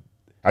dad,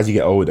 as you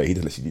get older, he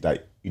just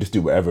like you just do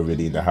whatever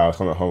really in the house,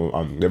 come at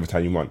home, every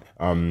time you want.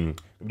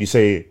 Would you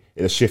say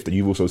it's a shift that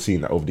you've also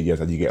seen like over the years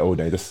as you get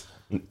older, just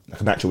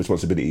like a natural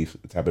responsibility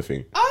type of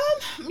thing?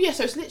 Yeah,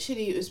 so it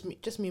was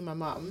just me and my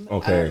mum.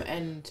 Okay.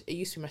 And it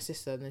used to be my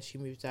sister, and then she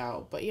moved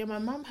out. But yeah, my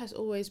mum has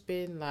always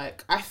been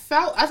like, I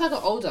felt as I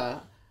got older,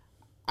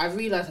 I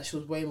realised that she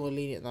was way more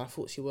lenient than I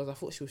thought she was. I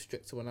thought she was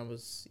stricter when I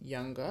was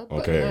younger.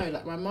 But no,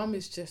 like my mum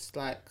is just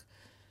like,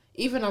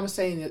 even I was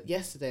saying it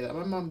yesterday, like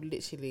my mum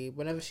literally,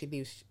 whenever she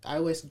leaves, I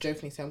always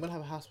jokingly say, I'm going to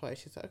have a house party.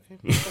 She's like,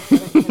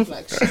 okay.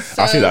 Like,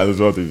 I see that as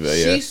well, to be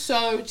fair, she's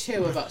so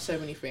chill about so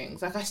many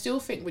things. Like, I still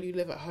think when you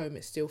live at home,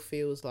 it still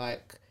feels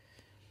like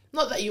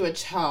not that you're a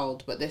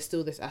child, but there's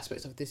still this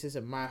aspect of this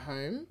isn't my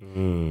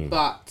home.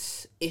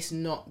 But it's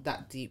not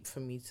that deep for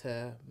me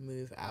to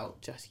move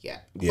out just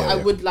yet. Yeah, but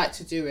I would like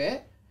to do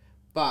it,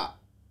 but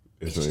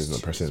it's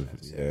not pressing.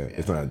 Yeah,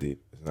 it's not that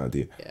deep. It's not that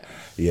deep.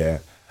 Yeah.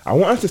 I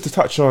want us to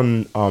touch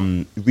on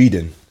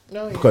reading.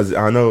 Oh, yeah. Because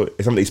I know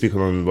it's something you speak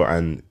on,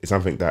 and it's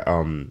something that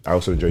I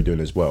also enjoy doing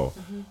as well.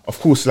 Of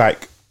course,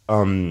 like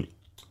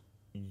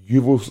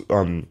you've always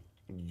kind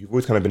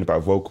of been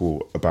about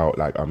vocal about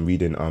like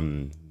reading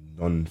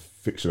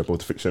non-fiction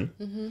opposed to fiction,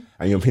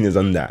 and your opinions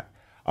on that.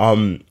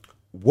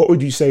 What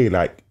would you say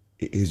like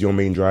is your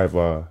main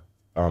driver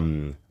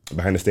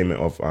behind the statement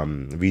of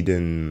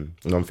reading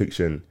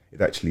non-fiction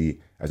is actually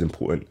as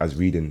important as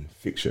reading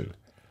fiction?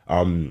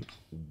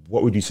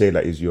 What would you say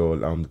that is your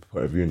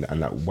point of view in that, and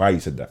like why you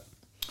said that?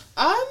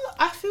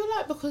 I feel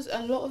like because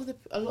a lot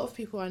of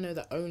people I know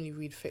that only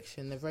read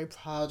fiction, they're very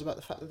proud about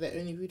the fact that they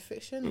only read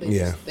fiction.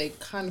 They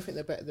kind of think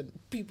they're better than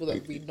people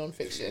that read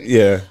non-fiction.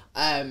 Yeah.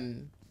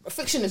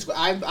 Fiction is great.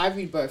 I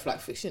read both. Like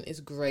fiction is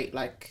great.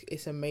 Like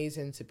it's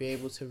amazing to be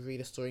able to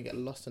read a story and get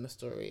lost in a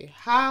story.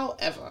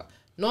 However,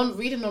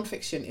 reading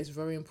non-fiction is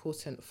very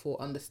important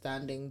for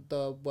understanding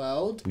the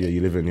world. Yeah,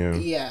 you live in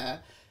Yeah.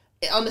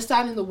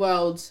 Understanding the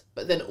world,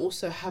 but then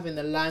also having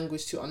the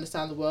language to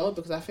understand the world,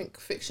 because I think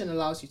fiction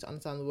allows you to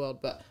understand the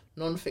world, but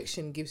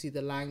non-fiction gives you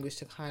the language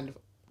to kind of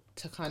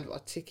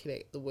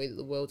articulate the way that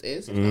the world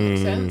is, if that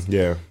makes sense.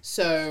 Yeah.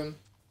 So,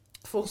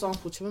 for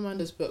example,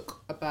 Chimamanda's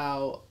book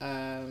about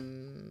oh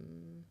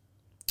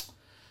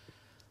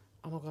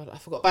my god, I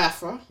forgot,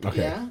 Biafra.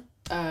 Okay.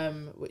 Yeah.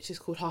 Which is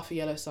called Half a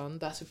Yellow Sun.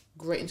 That's a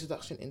great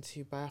introduction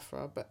into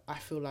Biafra, but I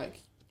feel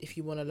like if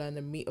you want to learn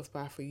the meat of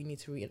Biafra, you need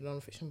to read a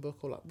non-fiction book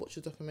or like watch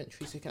a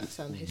documentary so you can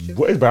understand the history.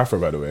 What is Biafra,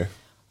 by the way?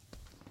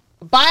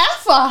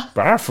 Biafra.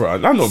 Biafra. I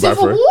know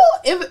Civil Biafra.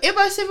 War.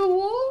 Igbo Civil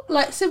War,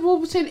 like civil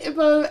war between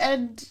Igbo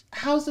and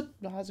Hausa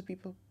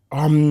people.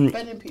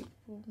 Benin people.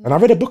 And I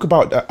read a book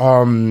about that.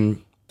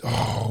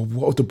 What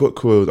was the book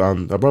called?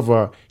 My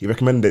brother, he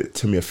recommended it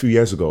to me a few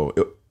years ago.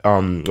 It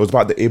was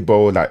about the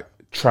Igbo like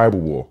tribal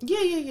war.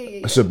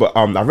 Yeah. So, but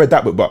I read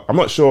that book, but I'm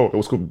not sure it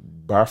was called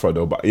Biafra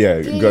though. But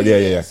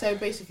yeah. So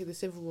basically, the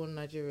civil war in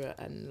Nigeria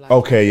and like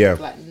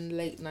like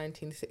late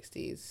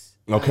 1960s.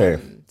 Okay.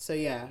 So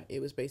yeah,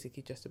 it was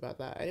basically just about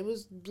that, and it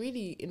was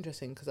really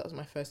interesting because that was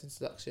my first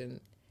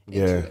introduction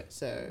into it.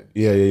 So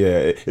yeah.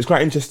 It's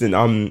quite interesting.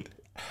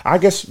 I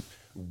guess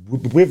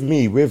with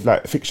me, with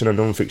like fiction and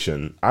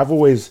non-fiction, I've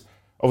always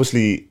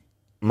obviously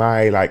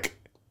my like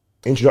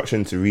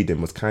introduction to reading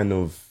was kind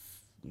of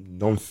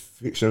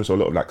non-fiction, so a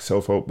lot of like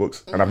self-help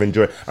books, and I've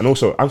enjoyed, and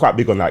also I'm quite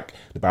big on like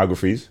the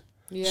biographies.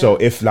 So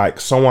if like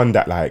someone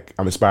that like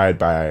I'm inspired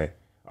by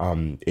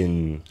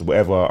in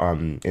whatever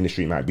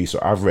industry it might be, so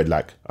I've read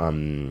like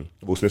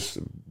Will Smith's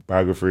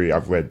biography,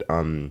 I've read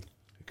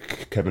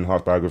Kevin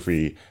Hart's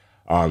biography,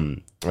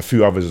 a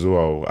few others as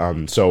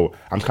well. So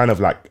I'm kind of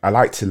like, I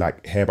like to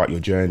like hear about your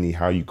journey,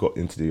 how you got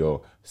into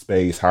your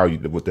space,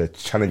 what the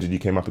challenges you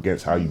came up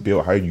against, how you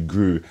built, how you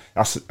grew.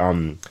 That's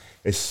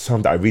it's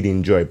something that I really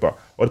enjoy. But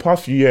over the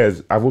past few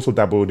years, I've also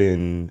dabbled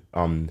in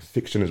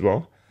fiction as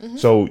well.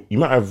 So you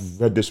might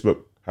have read this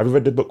book. Have you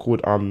read the book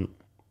called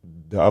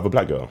The Other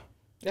Black Girl?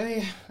 Oh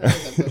yeah, I read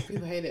that book.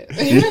 People hate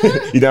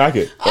it. You don't like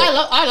it?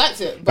 I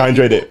liked it. But I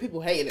enjoyed it. People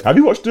hated it. Have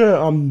you watched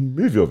the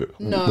movie of it?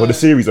 No. Or the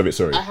series of it?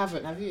 Sorry, I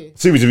haven't. Have you?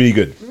 Series are really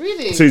good.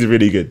 Really? Series are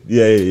really good.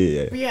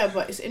 Yeah. Yeah,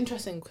 but it's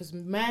interesting because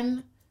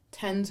men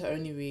tend to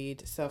only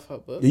read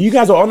self-help books. You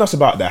guys are on us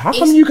about that. How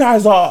come you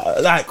guys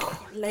are like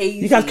lazy?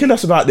 You guys kill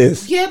us about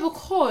this? Yeah,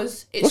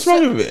 because it's what's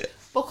wrong with it?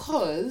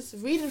 Because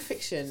reading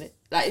fiction,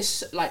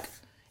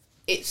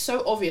 it's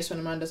so obvious when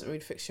a man doesn't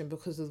read fiction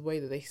because of the way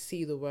that they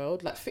see the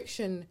world. Like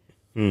fiction,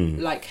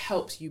 like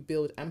helps you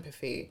build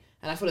empathy,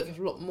 and I feel like if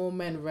a lot more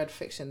men read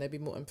fiction, they'd be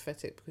more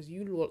empathetic because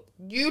you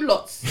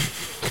lots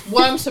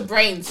worms to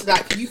brains.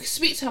 Like you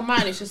speak to a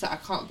man, it's just like I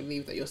can't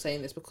believe that you're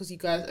saying this because you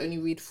guys only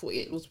read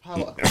 48 Laws of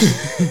Power,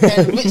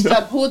 and Rich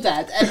Dad Poor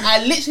Dad, and I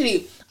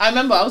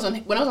remember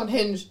when I was on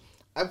Hinge.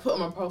 I put on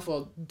my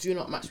profile, do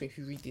not match me if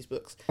you read these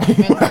books.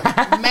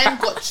 Men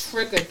got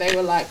triggered. They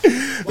were like,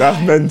 why?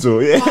 That's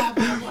mental, yeah.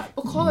 Why?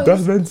 Because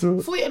that's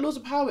mental. 48 Laws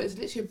of Power is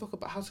literally a book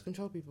about how to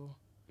control people.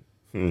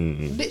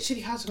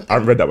 Literally how to... I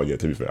haven't read that one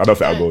yet, to be fair. I don't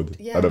think I will.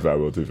 Yeah. I don't think I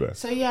will, to be fair.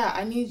 So yeah,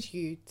 I need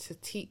you to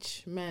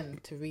teach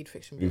men to read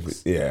fiction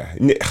books. Yeah.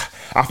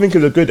 I think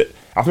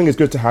it's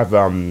good to have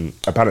a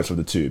balance of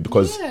the two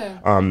because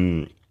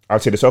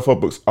I'd say the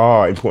self-help books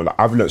are important. Like,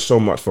 I've learned so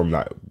much from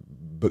like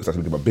books that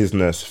speak about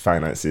business,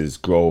 finances,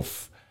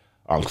 growth,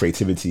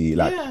 creativity.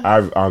 Like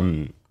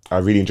I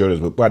really enjoy those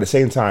books. But at the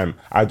same time,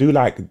 I do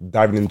like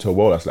diving into a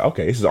world that's like,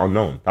 okay, this is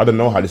unknown. I don't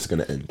know how this is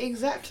gonna end.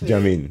 Exactly. Do you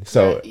know what I mean?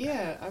 So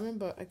yeah, I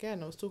remember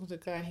again I was talking to a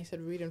guy and he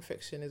said reading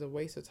fiction is a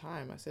waste of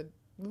time. I said,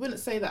 we wouldn't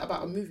say that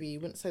about a movie, you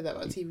wouldn't say that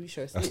about a TV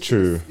show. That's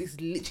true. It's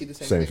literally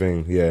the same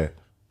thing, yeah.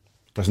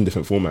 That's in a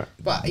different format.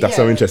 But that's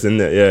so interesting,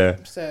 isn't it?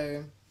 Yeah.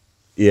 So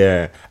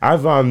yeah.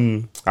 I've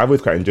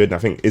always quite enjoyed it. I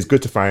think it's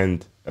good to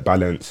find a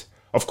balance.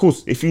 of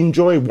course, if you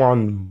enjoy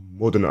one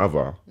more than the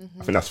other,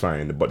 I think that's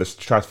fine. But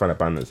just try to find a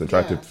balance and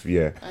try to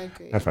I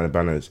agree. try to find a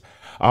balance.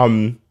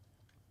 I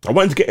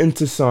wanted to get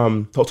into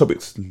some Hot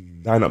Topics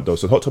lineup though.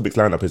 So Hot Topics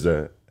lineup is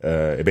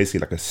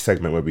basically like a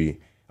segment where we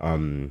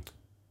kind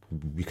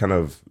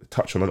of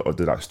touch on a lot of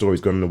the like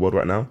stories going on in the world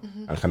right now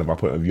and kind of our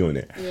point of view on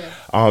it. Yeah.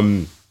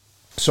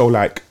 So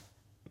like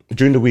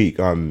during the week,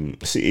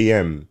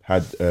 CEM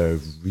had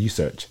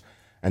research,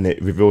 and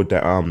it revealed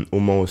that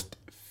almost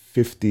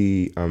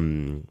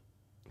 50%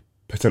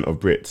 of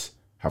Brits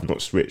have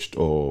not switched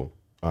or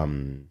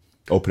opened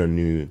a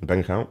new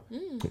bank account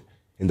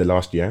in the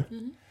last year,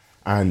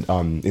 and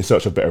in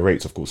search of better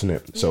rates, of course, isn't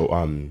it? So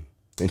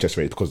interest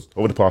rates, because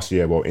over the past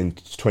year, well, in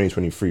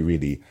 2023,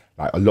 really,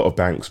 like a lot of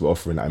banks were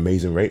offering like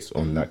amazing rates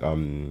on like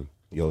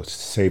your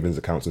savings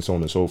accounts and so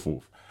on and so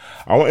forth.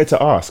 I wanted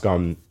to ask,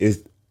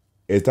 is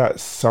that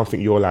something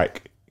you're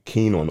like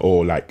keen on,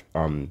 or like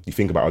you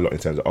think about a lot in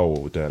terms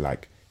of the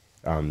like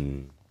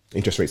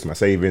interest rates in my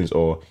savings,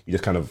 or you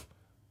just kind of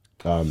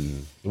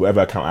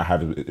whatever account I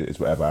have is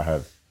whatever I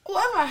have?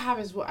 Whatever I have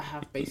is what I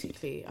have,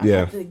 basically.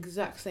 I've had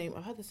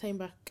the same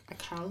bank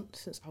account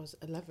since I was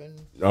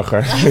 11. Okay.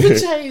 I haven't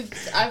changed.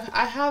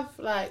 I have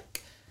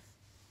like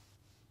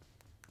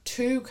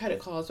 2 credit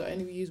cards, but I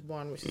only use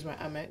one, which is my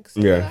Amex.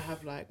 And then I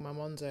have like my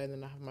Monzo, and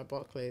then I have my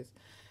Barclays.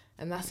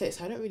 And that's it.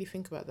 So I don't really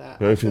think about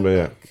that.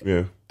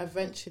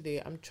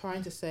 Eventually, I'm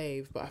trying to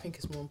save, but I think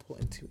it's more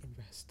important to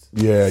invest.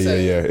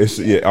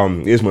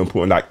 It is more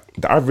important. Like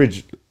the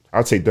average,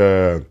 I'd say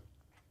the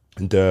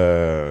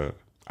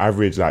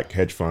average like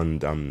hedge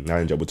fund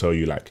manager will tell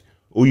you like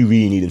all you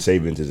really need in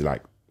savings is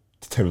like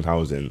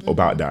 10,000 or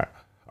about that.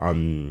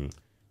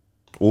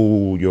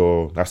 All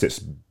your assets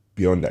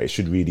beyond that, it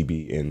should really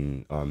be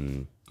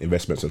in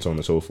investments and so on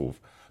and so forth.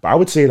 But I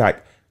would say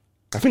like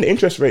I think the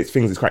interest rates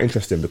things is quite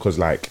interesting, because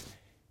like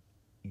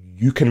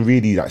you can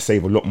really like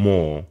save a lot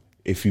more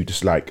if you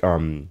just like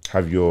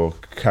have your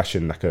cash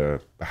in like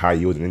a high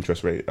yield and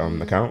interest rate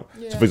account.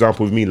 So for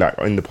example, with me, like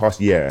in the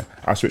past year,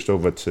 I switched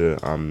over to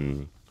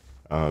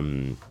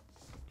the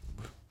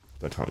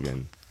account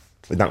again,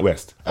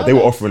 NatWest. They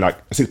were offering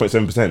like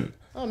 6.7%.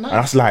 Oh, nice. And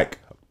that's like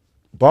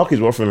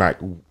Barclays were offering like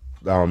 1.5,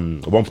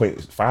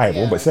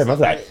 1.7. I was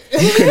like,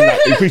 you can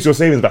like increase your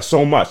savings by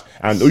so much,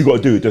 and all you got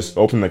to do is just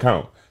open an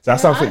account. So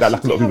that's something that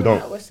like a lot of people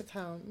don't. NatWest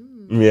account.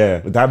 Yeah,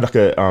 they have like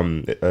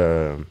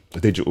a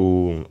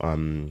digital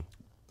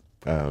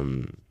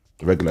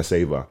regular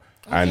saver,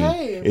 and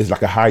it's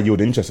like a high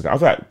yield interest account. I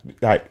was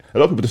like a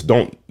lot of people just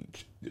don't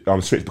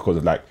switch because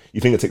of like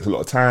you think it takes a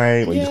lot of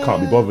time, or you just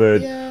can't be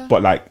bothered. Yeah.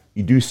 But like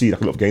you do see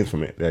like a lot of gains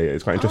from it. Yeah,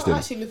 it's quite interesting. I'll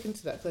actually look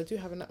into that, because I do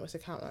have a NatWest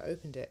account. I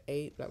opened it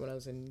like when I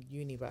was in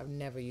uni, but I've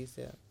never used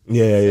it.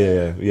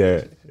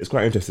 Yeah. It's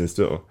quite interesting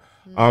still.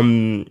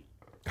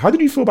 How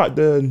did you feel about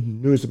the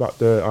news about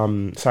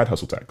the side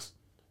hustle tax?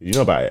 You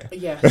know about it?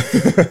 Yeah,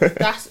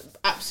 that's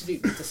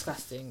absolutely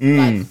disgusting.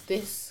 Like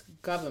this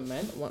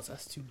government wants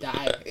us to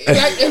die.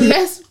 Like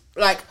unless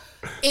like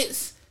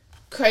it's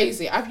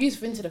crazy. I've used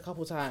Vinted a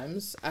couple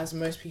times, as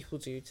most people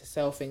do, to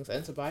sell things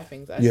and to buy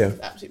things. I think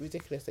it's absolutely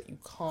ridiculous that you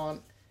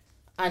can't.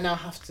 I now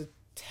have to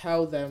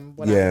tell them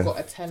when I've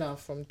got a tenner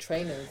from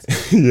trainers.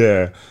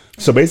 Yeah.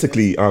 So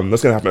basically,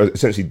 what's gonna happen?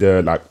 Essentially,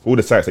 the like all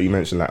the sites that you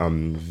mentioned, like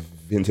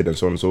Vinted and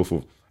so on and so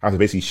forth, have to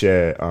basically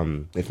share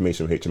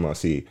information with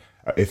HMRC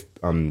if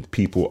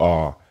people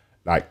are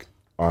like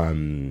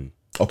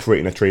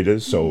operating as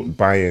traders, so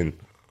buying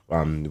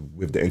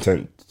with the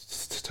intent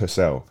to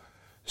sell.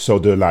 So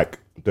the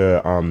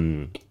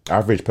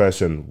average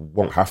person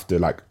won't have to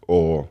like,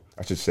 or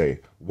I should say,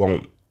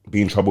 won't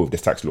be in trouble with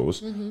this tax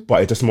laws.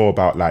 But it's just more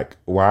about like,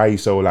 why are you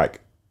so like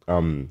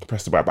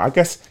pressed about it? But I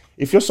guess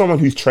if you're someone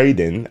who's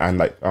trading and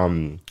like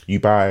you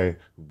buy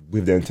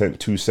with the intent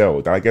to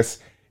sell, then I guess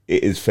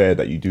it is fair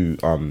that you do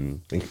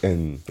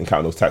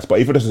encounter those tax. But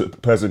if you're just a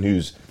person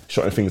who's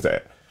shotting things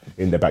that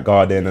in their back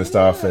garden and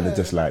stuff, and it's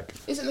just like,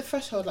 isn't the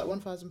threshold like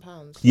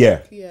 £1,000?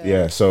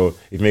 Yeah. So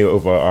if you made it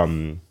over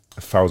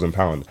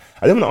 £1,000.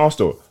 I didn't want to ask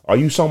though, are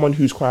you someone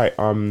who's quite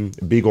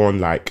big on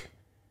like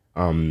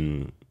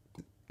getting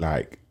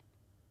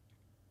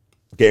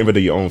rid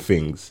of your own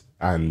things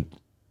and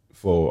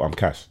for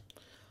cash?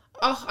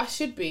 Oh, I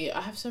should be. I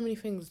have so many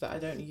things that I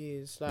don't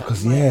use. Like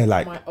because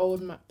my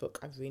old MacBook,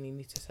 I really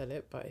need to sell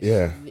it, but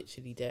it's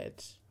literally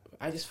dead.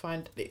 I just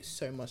find it's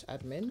so much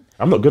admin.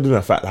 I'm not good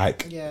enough at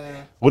like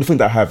all the things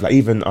that I have, like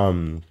even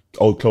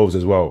old clothes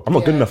as well. I'm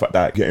not good enough at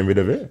that, getting rid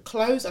of it.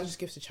 Clothes I just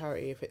give to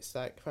charity if it's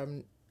like, if I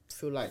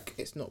feel like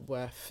it's not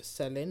worth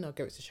selling, I'll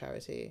give it to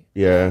charity.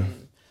 Yeah.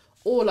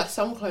 Or like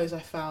some clothes I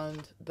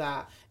found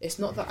that it's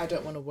not that I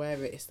don't want to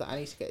wear it, it's that I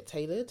need to get it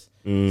tailored.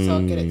 So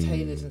I'll get it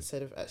tailored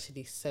instead of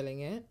actually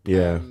selling it.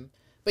 Yeah.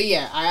 But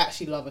yeah, I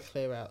actually love a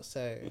clear out.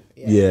 So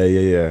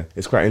yeah.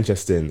 It's quite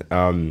interesting.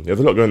 There's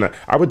a lot going on.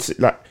 I would say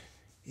like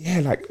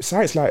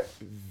sites like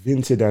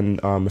Vinted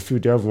and a few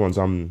of the other ones.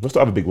 What's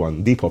the other big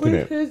one? Depop,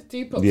 innit?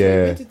 Depop.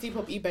 Yeah. Vinted,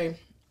 Depop, eBay.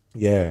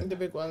 Yeah. The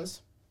big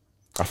ones.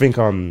 I think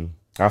I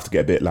have to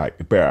get a bit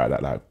like better at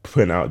that, like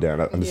putting it out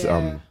there and just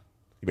you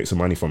make some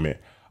money from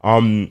it.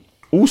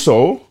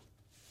 Also,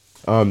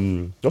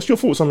 what's your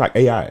thoughts on like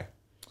AI?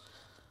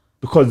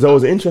 Because there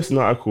was an interesting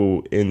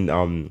article in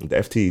the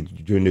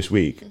FT during this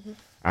week,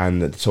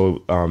 and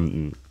so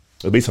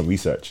there was some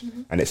research,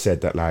 and it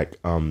said that like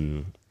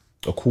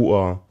a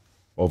quarter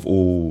of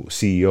all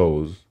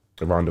CEOs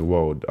around the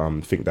world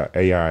think that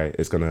AI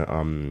is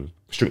gonna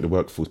shrink the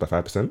workforce by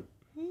 5%.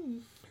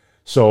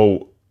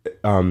 So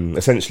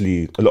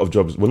essentially, a lot of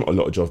jobs, well, not a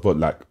lot of jobs, but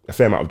like a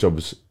fair amount of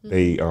jobs,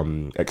 they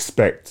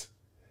expect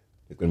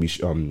it's gonna be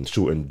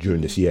shortened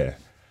during this year.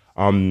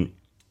 How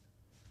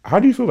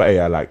do you feel about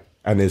AI, like,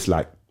 and its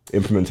like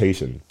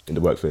implementation in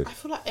the workplace? I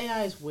feel like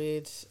AI is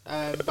weird,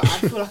 but I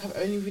feel like I've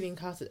only really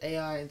encountered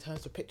AI in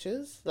terms of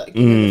pictures, like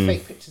the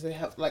fake pictures they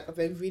have, like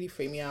they really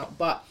freak me out.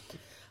 But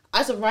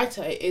as a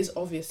writer, it is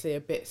obviously a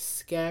bit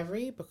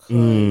scary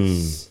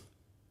because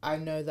I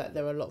know that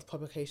there are a lot of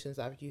publications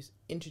that have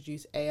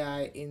introduced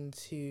AI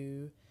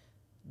into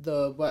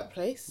the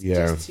workplace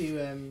just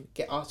to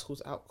get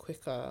articles out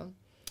quicker.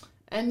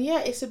 And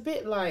yeah, it's a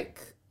bit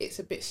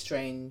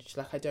strange.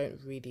 Like, I don't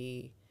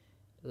really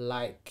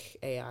like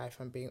AI, if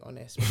I'm being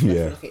honest. I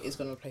feel like it is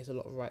going to replace a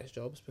lot of writers'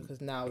 jobs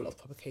because now a lot of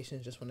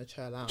publications just want to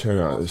churn out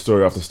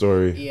story after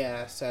story.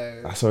 Yeah,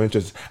 so that's so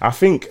interesting. I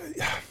think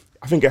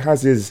it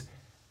has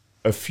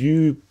a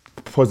few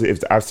positives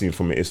that I've seen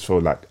from it is for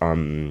like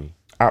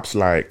apps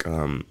like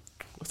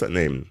what's that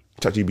name?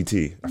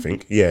 ChatGPT, I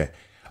think. Yeah.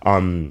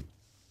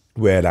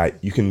 Where like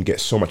you can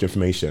get so much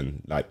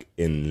information like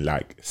in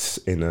a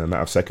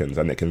matter of seconds,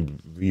 and it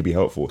can really be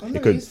helpful.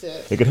 It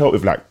could help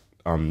with like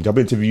job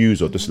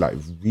interviews or just like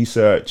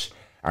research,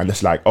 and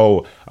it's like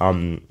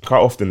quite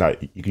often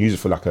like you can use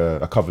it for like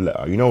a cover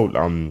letter. You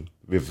know,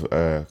 with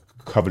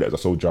cover letters are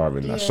so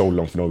jarring, like so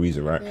long for no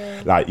reason, right?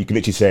 Yeah. Like you can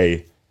literally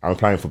say, I'm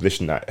applying for a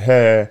position at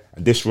here,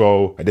 at this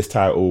role, at this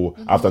title,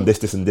 I've done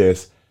this and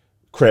this.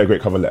 Create a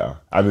great cover letter,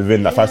 and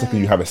within that 5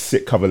 seconds you have a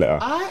sick cover letter.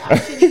 I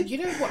actually, you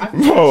know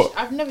what,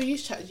 I've never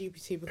used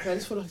ChatGPT because I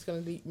just feel like it's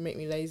going to make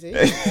me lazy. And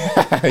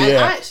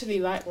I actually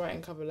like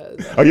writing cover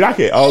letters. Oh, you like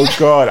it? Oh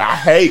god, I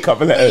hate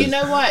cover letters. But you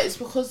know what? It's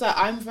because like,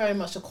 I'm very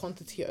much a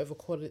quantity over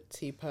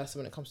quality person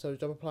when it comes to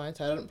job applying.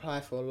 So I don't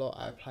apply for a lot;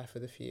 I apply for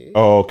the few.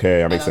 Oh, okay,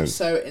 that makes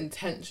sense. I'm so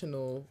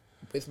intentional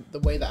with the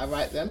way that I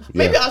write them.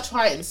 Maybe I'll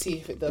try it and see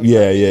if it does.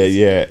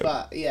 Yeah.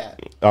 But yeah,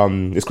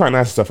 it's quite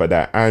nice and stuff like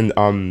that,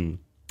 and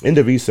in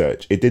the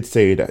research, it did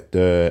say that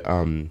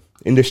the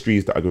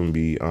industries that are going to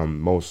be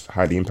most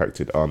highly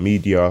impacted are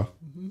media,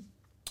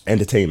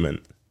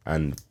 entertainment,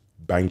 and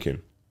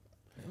banking.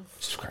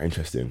 It's quite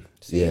interesting.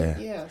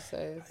 Yeah,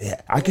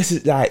 I guess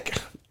it's like,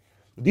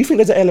 do you think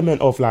there's an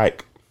element of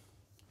like,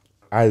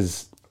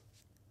 as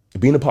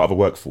being a part of a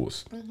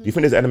workforce, do you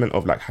think there's an element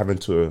of like having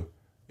to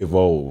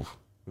evolve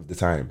with the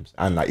times?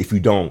 And like, if you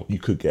don't, you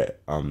could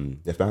get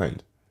left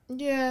behind.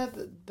 Yeah,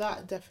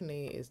 that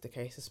definitely is the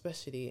case,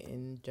 especially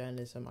in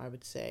journalism, I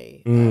would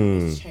say.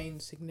 It's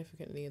changed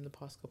significantly in the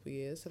past couple of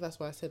years. So that's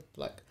why I said,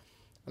 like,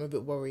 I'm a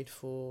bit worried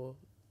for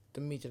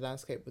the media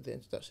landscape with the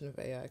introduction of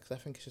AI, because I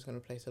think it's just going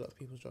to replace a lot of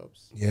people's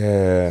jobs.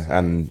 Yeah,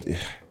 and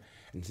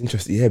it's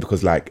interesting,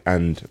 because, like,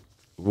 and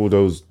all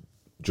those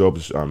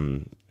jobs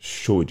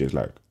shortages,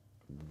 like,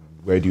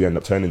 where do you end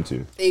up turning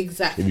to?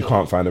 Exactly. If you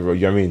can't find a role,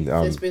 you know what I mean?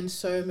 There's been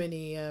so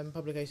many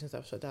publications that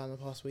have shut down in the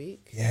past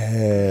week.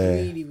 Yeah.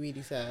 Really,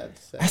 really sad.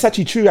 So. That's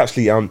actually true,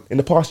 actually. In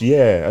the past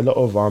year, a lot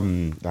of,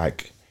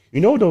 like,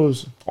 you know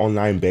those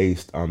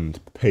online-based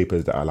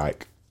papers that are,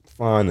 like,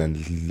 fun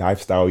and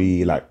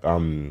lifestyle-y, like, a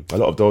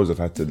lot of those have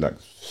had to, like,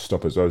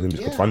 stop as well,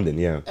 because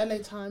funding, LA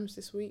Times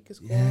this week is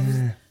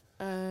gone.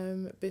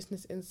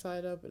 Business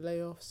Insider,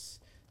 layoffs.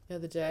 The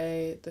other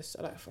day, I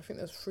think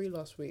there was 3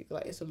 last week.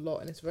 Like, it's a lot,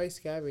 and it's very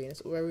scary, and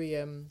it's very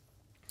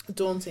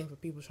daunting for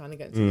people trying to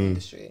get into the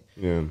industry.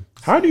 Yeah.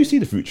 How do you see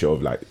the future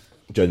of like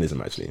journalism?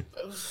 Actually,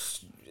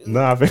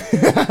 I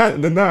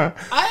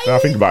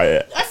think about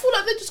it. I feel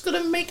like they're just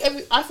gonna make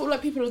I feel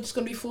like people are just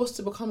gonna be forced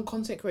to become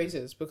content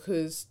creators,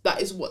 because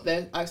that is what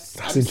I'm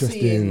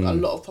seeing a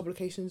lot of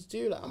publications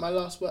do. Like at my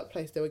last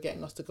workplace, they were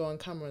getting us to go on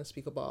camera and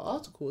speak about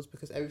articles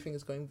because everything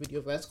is going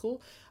video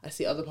vertical. I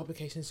see other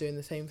publications doing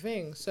the same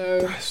thing.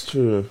 So that's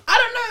true. I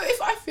don't know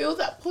if I feel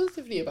that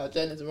positively about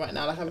journalism right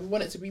now. Like, I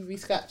want it to be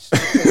resketched.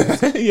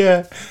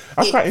 Yeah,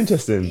 that's quite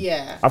interesting.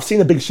 Yeah, I've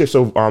seen a big shift.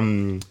 So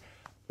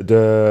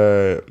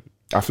the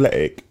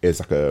Athletic is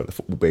like a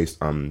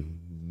football-based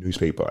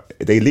newspaper.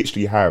 They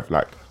literally have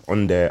like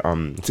on their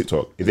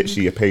TikTok, it's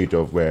literally a page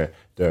of where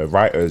the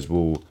writers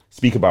will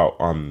speak about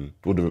all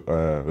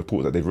the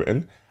reports that they've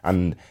written,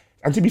 and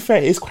to be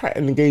fair, it's quite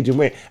an engaging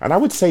way. And I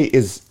would say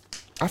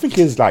I think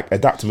is like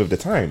adapting with the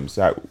times.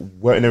 Like,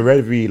 we're in a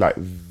very like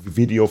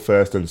video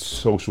first and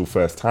social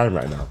first time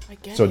right now.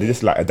 So they're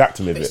just like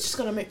adapting with it. It's just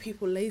gonna make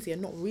people lazy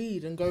and not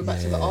read and go back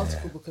to the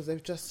article because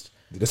they've just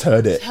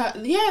heard it.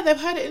 They've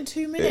heard it in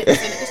 2 minutes, and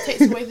it just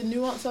takes away the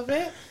nuance of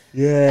it.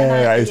 Yeah,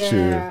 that is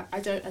true. I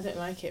don't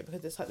like it,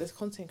 because it's like there's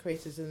content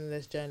creators and then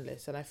there's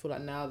journalists, and I feel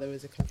like now there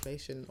is a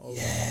conflation of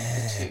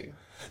the two.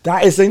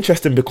 That is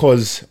interesting,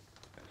 because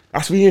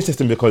that's really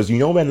interesting, because you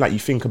know when like you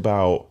think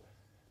about,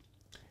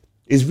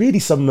 it's really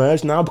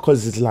submerged now,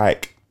 because it's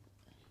like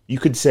you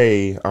could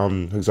say, for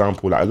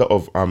example, like a lot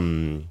of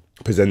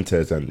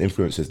presenters and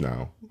influencers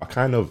now are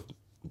kind of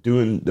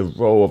doing the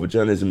role of a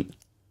journalism,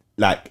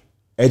 like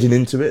edging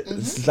into it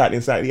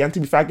slightly. And to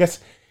be fair, I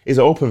guess it's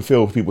an open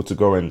field for people to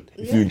go, and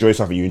if you enjoy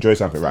something, you enjoy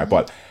something, right?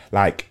 But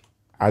like,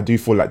 I do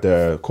feel like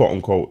the quote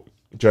unquote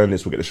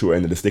journalists will get the short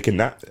end of the stick in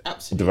that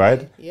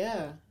divide.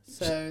 Yeah.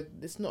 So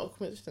it's not a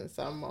coincidence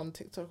that I'm on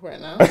TikTok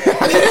right now.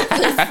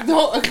 It's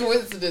not a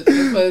coincidence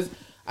because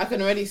I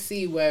can already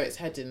see where it's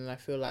heading, and I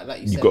feel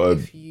like you said,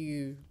 if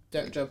you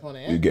don't jump on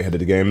it, you get ahead of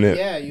the game, innit?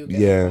 Yeah, you'll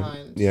get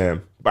behind. Yeah.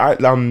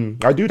 But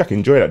I do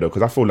enjoy that though,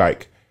 because I feel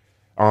like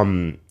I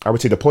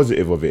would say the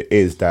positive of it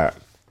is that,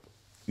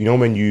 you know,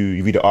 when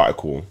you read an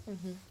article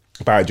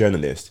by a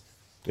journalist,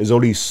 there's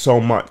only so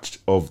much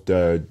of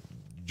the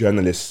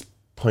journalist's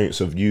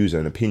points of views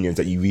and opinions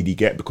that you really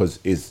get, because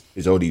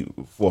it's only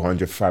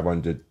 400,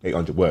 500,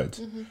 800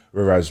 words.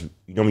 Whereas,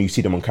 you know, when you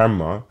see them on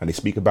camera and they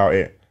speak about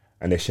it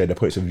and they share their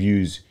points of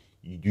views,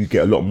 you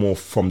get a lot more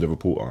from the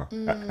reporter,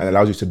 and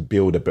allows you to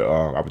build a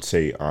better, I would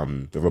say,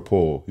 the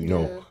rapport, you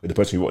know, with the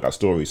person who wrote that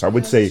story. So I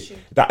would say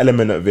that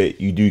element of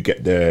it, you do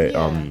get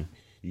the,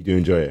 you do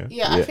enjoy it.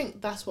 Yeah, I think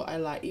that's what I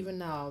like. Even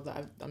now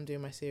that I'm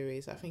doing my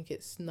series, I think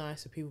it's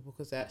nice for people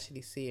because they're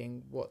actually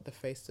seeing what the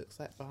face looks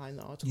like behind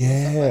the article.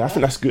 Yeah, I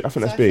think that's good. I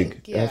think that's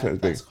big. Yeah, I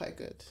think that's big. That's quite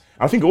good.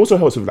 I think it also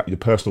helps with like your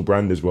personal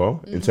brand as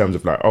well, in terms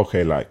of like,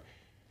 okay, like,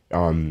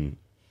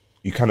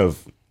 you kind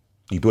of,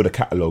 you build a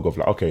catalogue of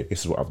like, okay,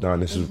 this is what I've done,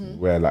 this is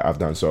where like I've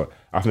done. So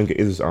I think it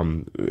is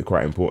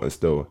quite important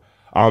still.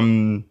 Are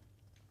there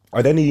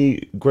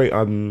any great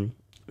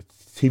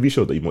TV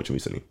shows that you've watched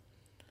recently?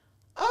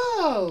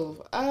 Oh,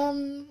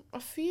 a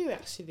few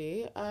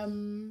actually. What have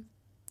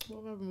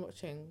I been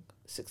watching?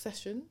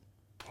 Succession.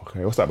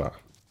 Okay, what's that about?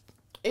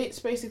 It's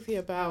basically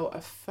about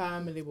a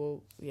family.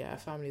 A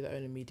family that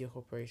own a media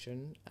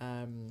corporation.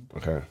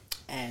 Okay.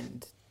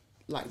 And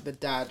like the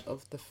dad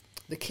of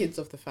the kids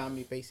of the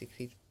family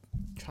basically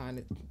trying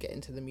to get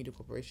into the media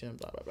corporation and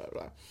blah blah blah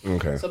blah.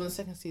 Okay. So on the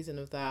second season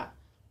of that,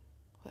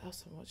 what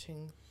else am I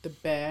watching? The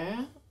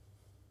Bear,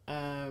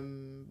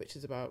 which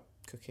is about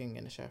cooking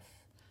and a chef.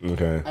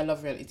 Okay. I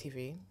love reality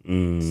TV.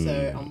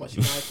 So I'm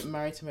watching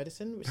Married to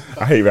Medicine, which is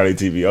about... I hate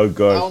reality TV. Oh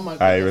god. Oh my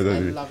god, I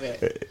love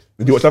it.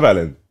 Did you watch Love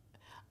Island?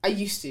 I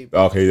used to.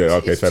 Okay, yeah,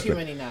 okay, it's too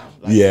many now.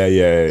 Like,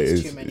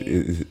 it's too many.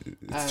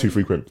 It's too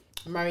frequent.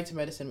 Married to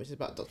Medicine, which is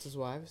about doctors'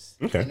 wives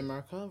in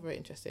America, very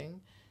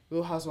interesting.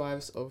 Real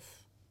Housewives of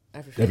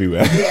everything.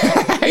 Everywhere.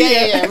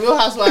 Yeah. Real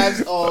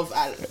Housewives of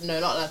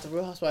no, not Atlanta.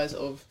 Real Housewives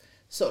of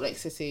Salt Lake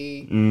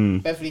City,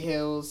 Beverly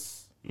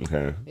Hills.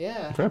 Okay.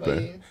 Yeah. Fair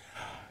play.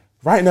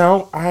 Right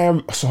now, I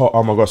am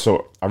oh my god!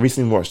 So I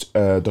recently watched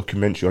a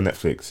documentary on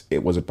Netflix.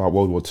 It was about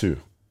World War II.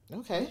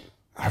 Okay.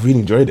 I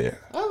really enjoyed it.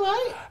 All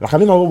right. Like I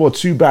remember World War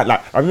II bad.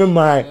 Like I remember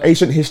my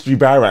ancient history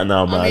bad right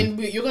now, man. I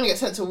mean, you're gonna get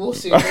sent to war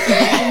soon.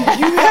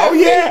 Oh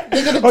yeah.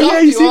 They're gonna draft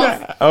you you see off.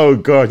 that? Oh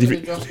god, you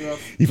Draft you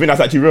off. think that's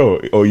actually real,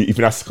 or you think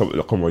that's come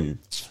on you?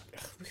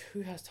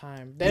 Who has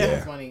time? They don't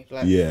have money.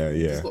 Like, yeah.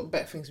 Just got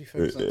better things to be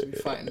focused on to be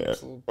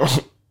fighting.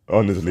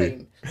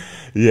 Honestly,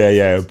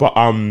 yeah. But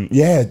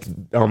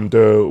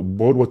the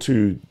World War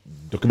II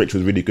documentary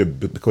was really good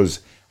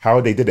because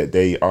how they did it,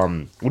 they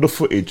all the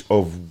footage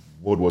of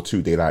World War II,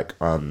 they like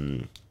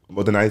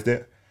modernized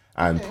it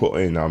and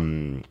put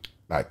in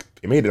like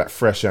it made it like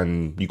fresh,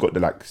 and you got the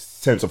like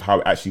sense of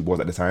how it actually was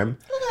at the time.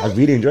 I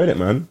really enjoyed it,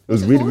 man. It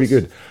was really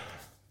good.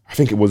 I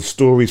think it was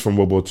stories from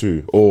World War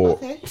II or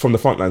from the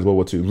front lines of World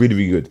War II. Really,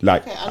 really good.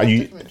 Like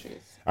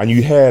and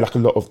you hear like a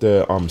lot of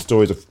the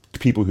stories of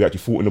people who actually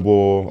fought in the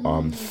war,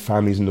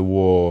 families in the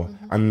war,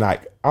 and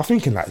like I'm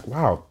thinking like,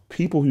 wow,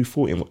 people who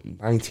fought in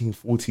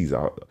 1940s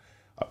are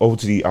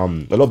obviously a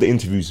lot of the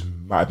interviews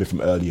might have been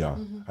from earlier,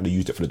 and they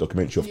used it for the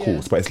documentary, of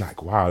course. But it's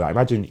like, wow, like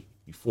imagine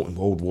you fought in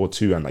World War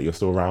II and like you're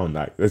still around.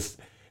 Like this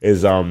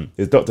is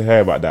Dr.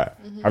 Hair about that.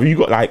 Have you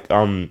got like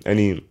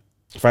any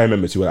family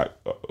members who are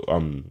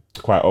like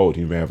quite old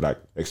who may have like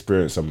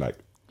experienced some like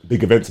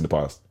big events in the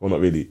past, or not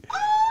really?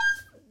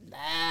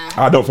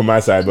 I don't from my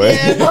side, but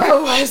not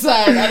from my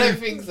side. I don't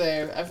think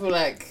so. I feel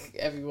like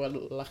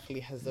everyone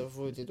luckily has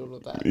avoided all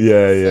of that.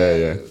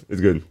 Yeah.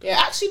 It's good. Yeah,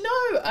 actually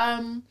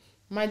no.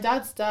 My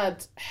dad's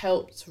dad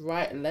helped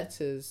write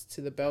letters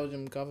to the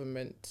Belgian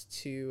government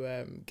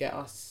to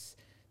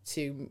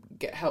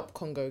help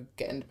Congo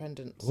get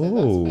independence. So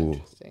that's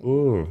interesting.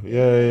 Oh,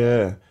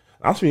 yeah.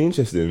 That's really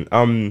interesting.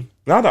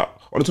 Now that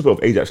on the topic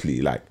of age, actually,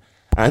 like,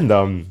 and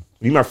me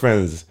and my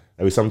friends,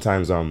 we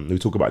sometimes we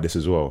talk about this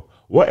as well.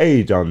 What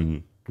age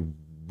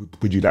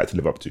would you like to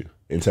live up to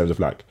in terms of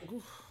like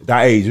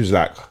that age? Was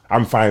like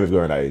I'm fine with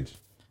going that age.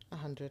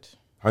 100.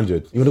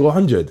 100. You want to go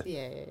 100?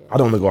 Yeah. I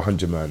don't want to go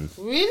 100, man.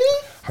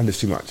 Really? 100's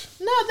too much.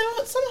 No,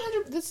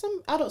 there's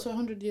some adults who are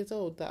 100 years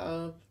old that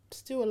are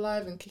still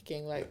alive and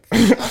kicking. Like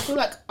I feel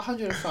like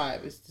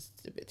 105 is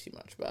just a bit too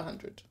much, but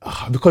 100.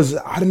 Because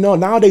I don't know,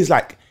 nowadays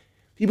like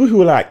people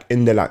who are like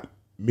in their like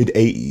mid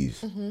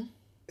 80s,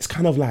 it's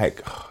kind of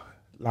like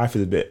life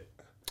is a bit.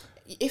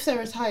 If they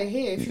retire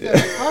here, if you go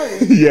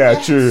home,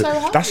 yeah, true.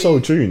 That's so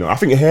true. You know, I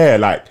think here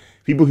like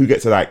people who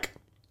get to like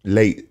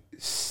late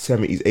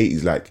 70s,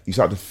 80s, like you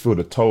start to feel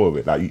the toe of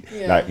it. Like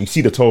you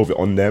see the toe of it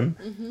on them.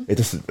 It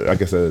just, I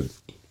guess, a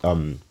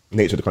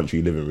nature of the country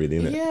you live in, really,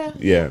 isn't it?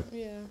 Yeah.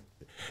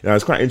 Yeah,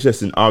 it's quite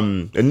interesting. A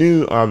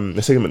new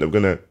a segment that we're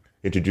gonna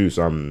introduce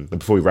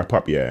before we wrap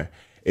up,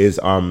 is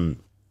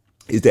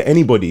there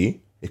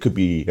anybody? It could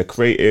be a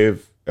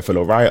creative, a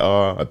fellow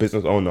writer, a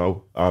business owner,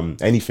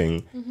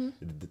 anything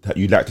that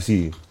you'd like to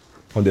see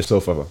on this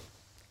sofa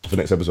for the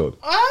next episode.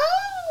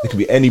 It could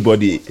be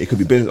anybody. It could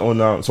be business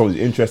owner, someone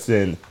who's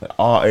interested, an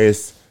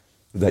artist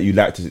that you'd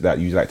like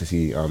to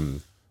see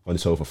on the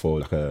sofa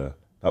for like a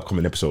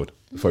upcoming episode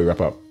before we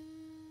wrap up.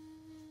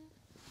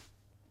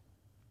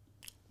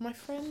 My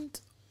friend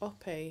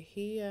Ope,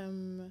 he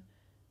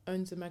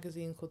owns a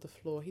magazine called The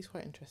Floor. He's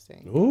quite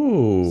interesting.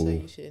 Ooh. So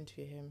you should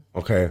interview him.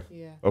 Okay.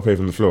 Yeah. Ope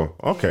from The Floor.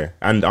 Okay.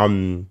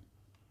 And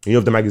you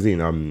have the magazine.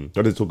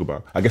 What does it talk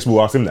about? I guess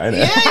we'll ask him that, innit?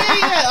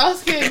 Yeah.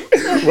 Ask him.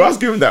 We'll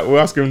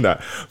ask him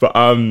that. But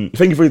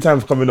thank you for your time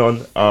for coming on.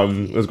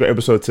 It was a great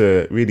episode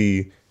to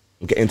really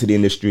get into the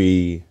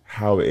industry,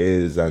 how it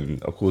is,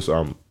 and of course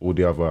all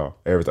the other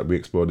areas that we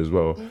explored as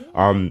well.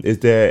 Is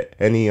there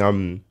any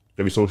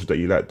socials that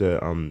you like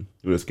to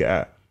let's get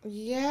at?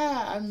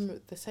 Yeah,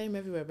 I'm the same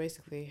everywhere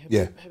basically.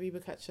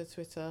 Habiba Katsha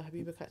Twitter,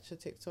 Habiba Katsha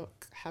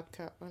TikTok,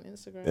 Habcat on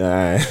Instagram.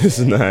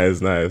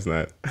 Nice.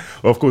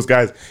 Well, of course,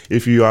 guys,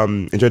 if you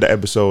enjoyed that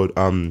episode,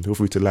 feel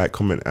free to like,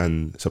 comment,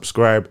 and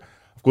subscribe.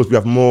 Of course, we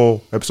have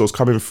more episodes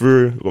coming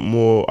through. We've got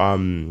more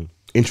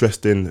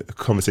interesting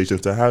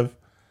conversations to have.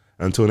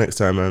 Until next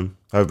time, man.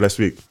 Have a blessed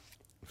week.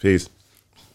 Peace.